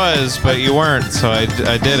 I was, but you weren't, so I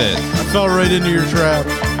did it. I fell right into your trap.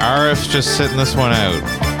 RF's just sitting this one out.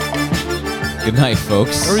 Good night,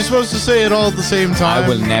 folks. Are we supposed to say it all at the same time? I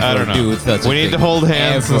will never I don't know. do such a We need thing to hold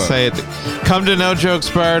hands ever. and say it. Come to No Jokes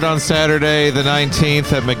Barred on Saturday, the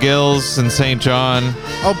 19th at McGill's in St. John.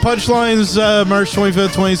 Oh, Punchlines, March 25th,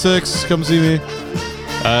 26th. Come see me.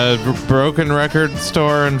 Broken Record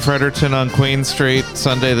Store in Fredericton on Queen Street,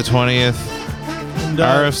 Sunday the 20th. And,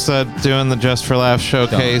 RF's doing the Just for Laughs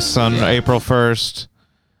showcase on Yeah. April 1st.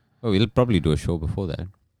 Oh, we'll probably do a show before that.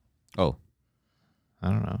 Oh. I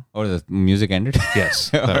don't know. Or the music ended? Yes,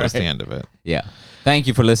 that was the Alright. end of it. Yeah. Thank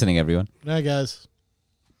you for listening, everyone. Good night, guys.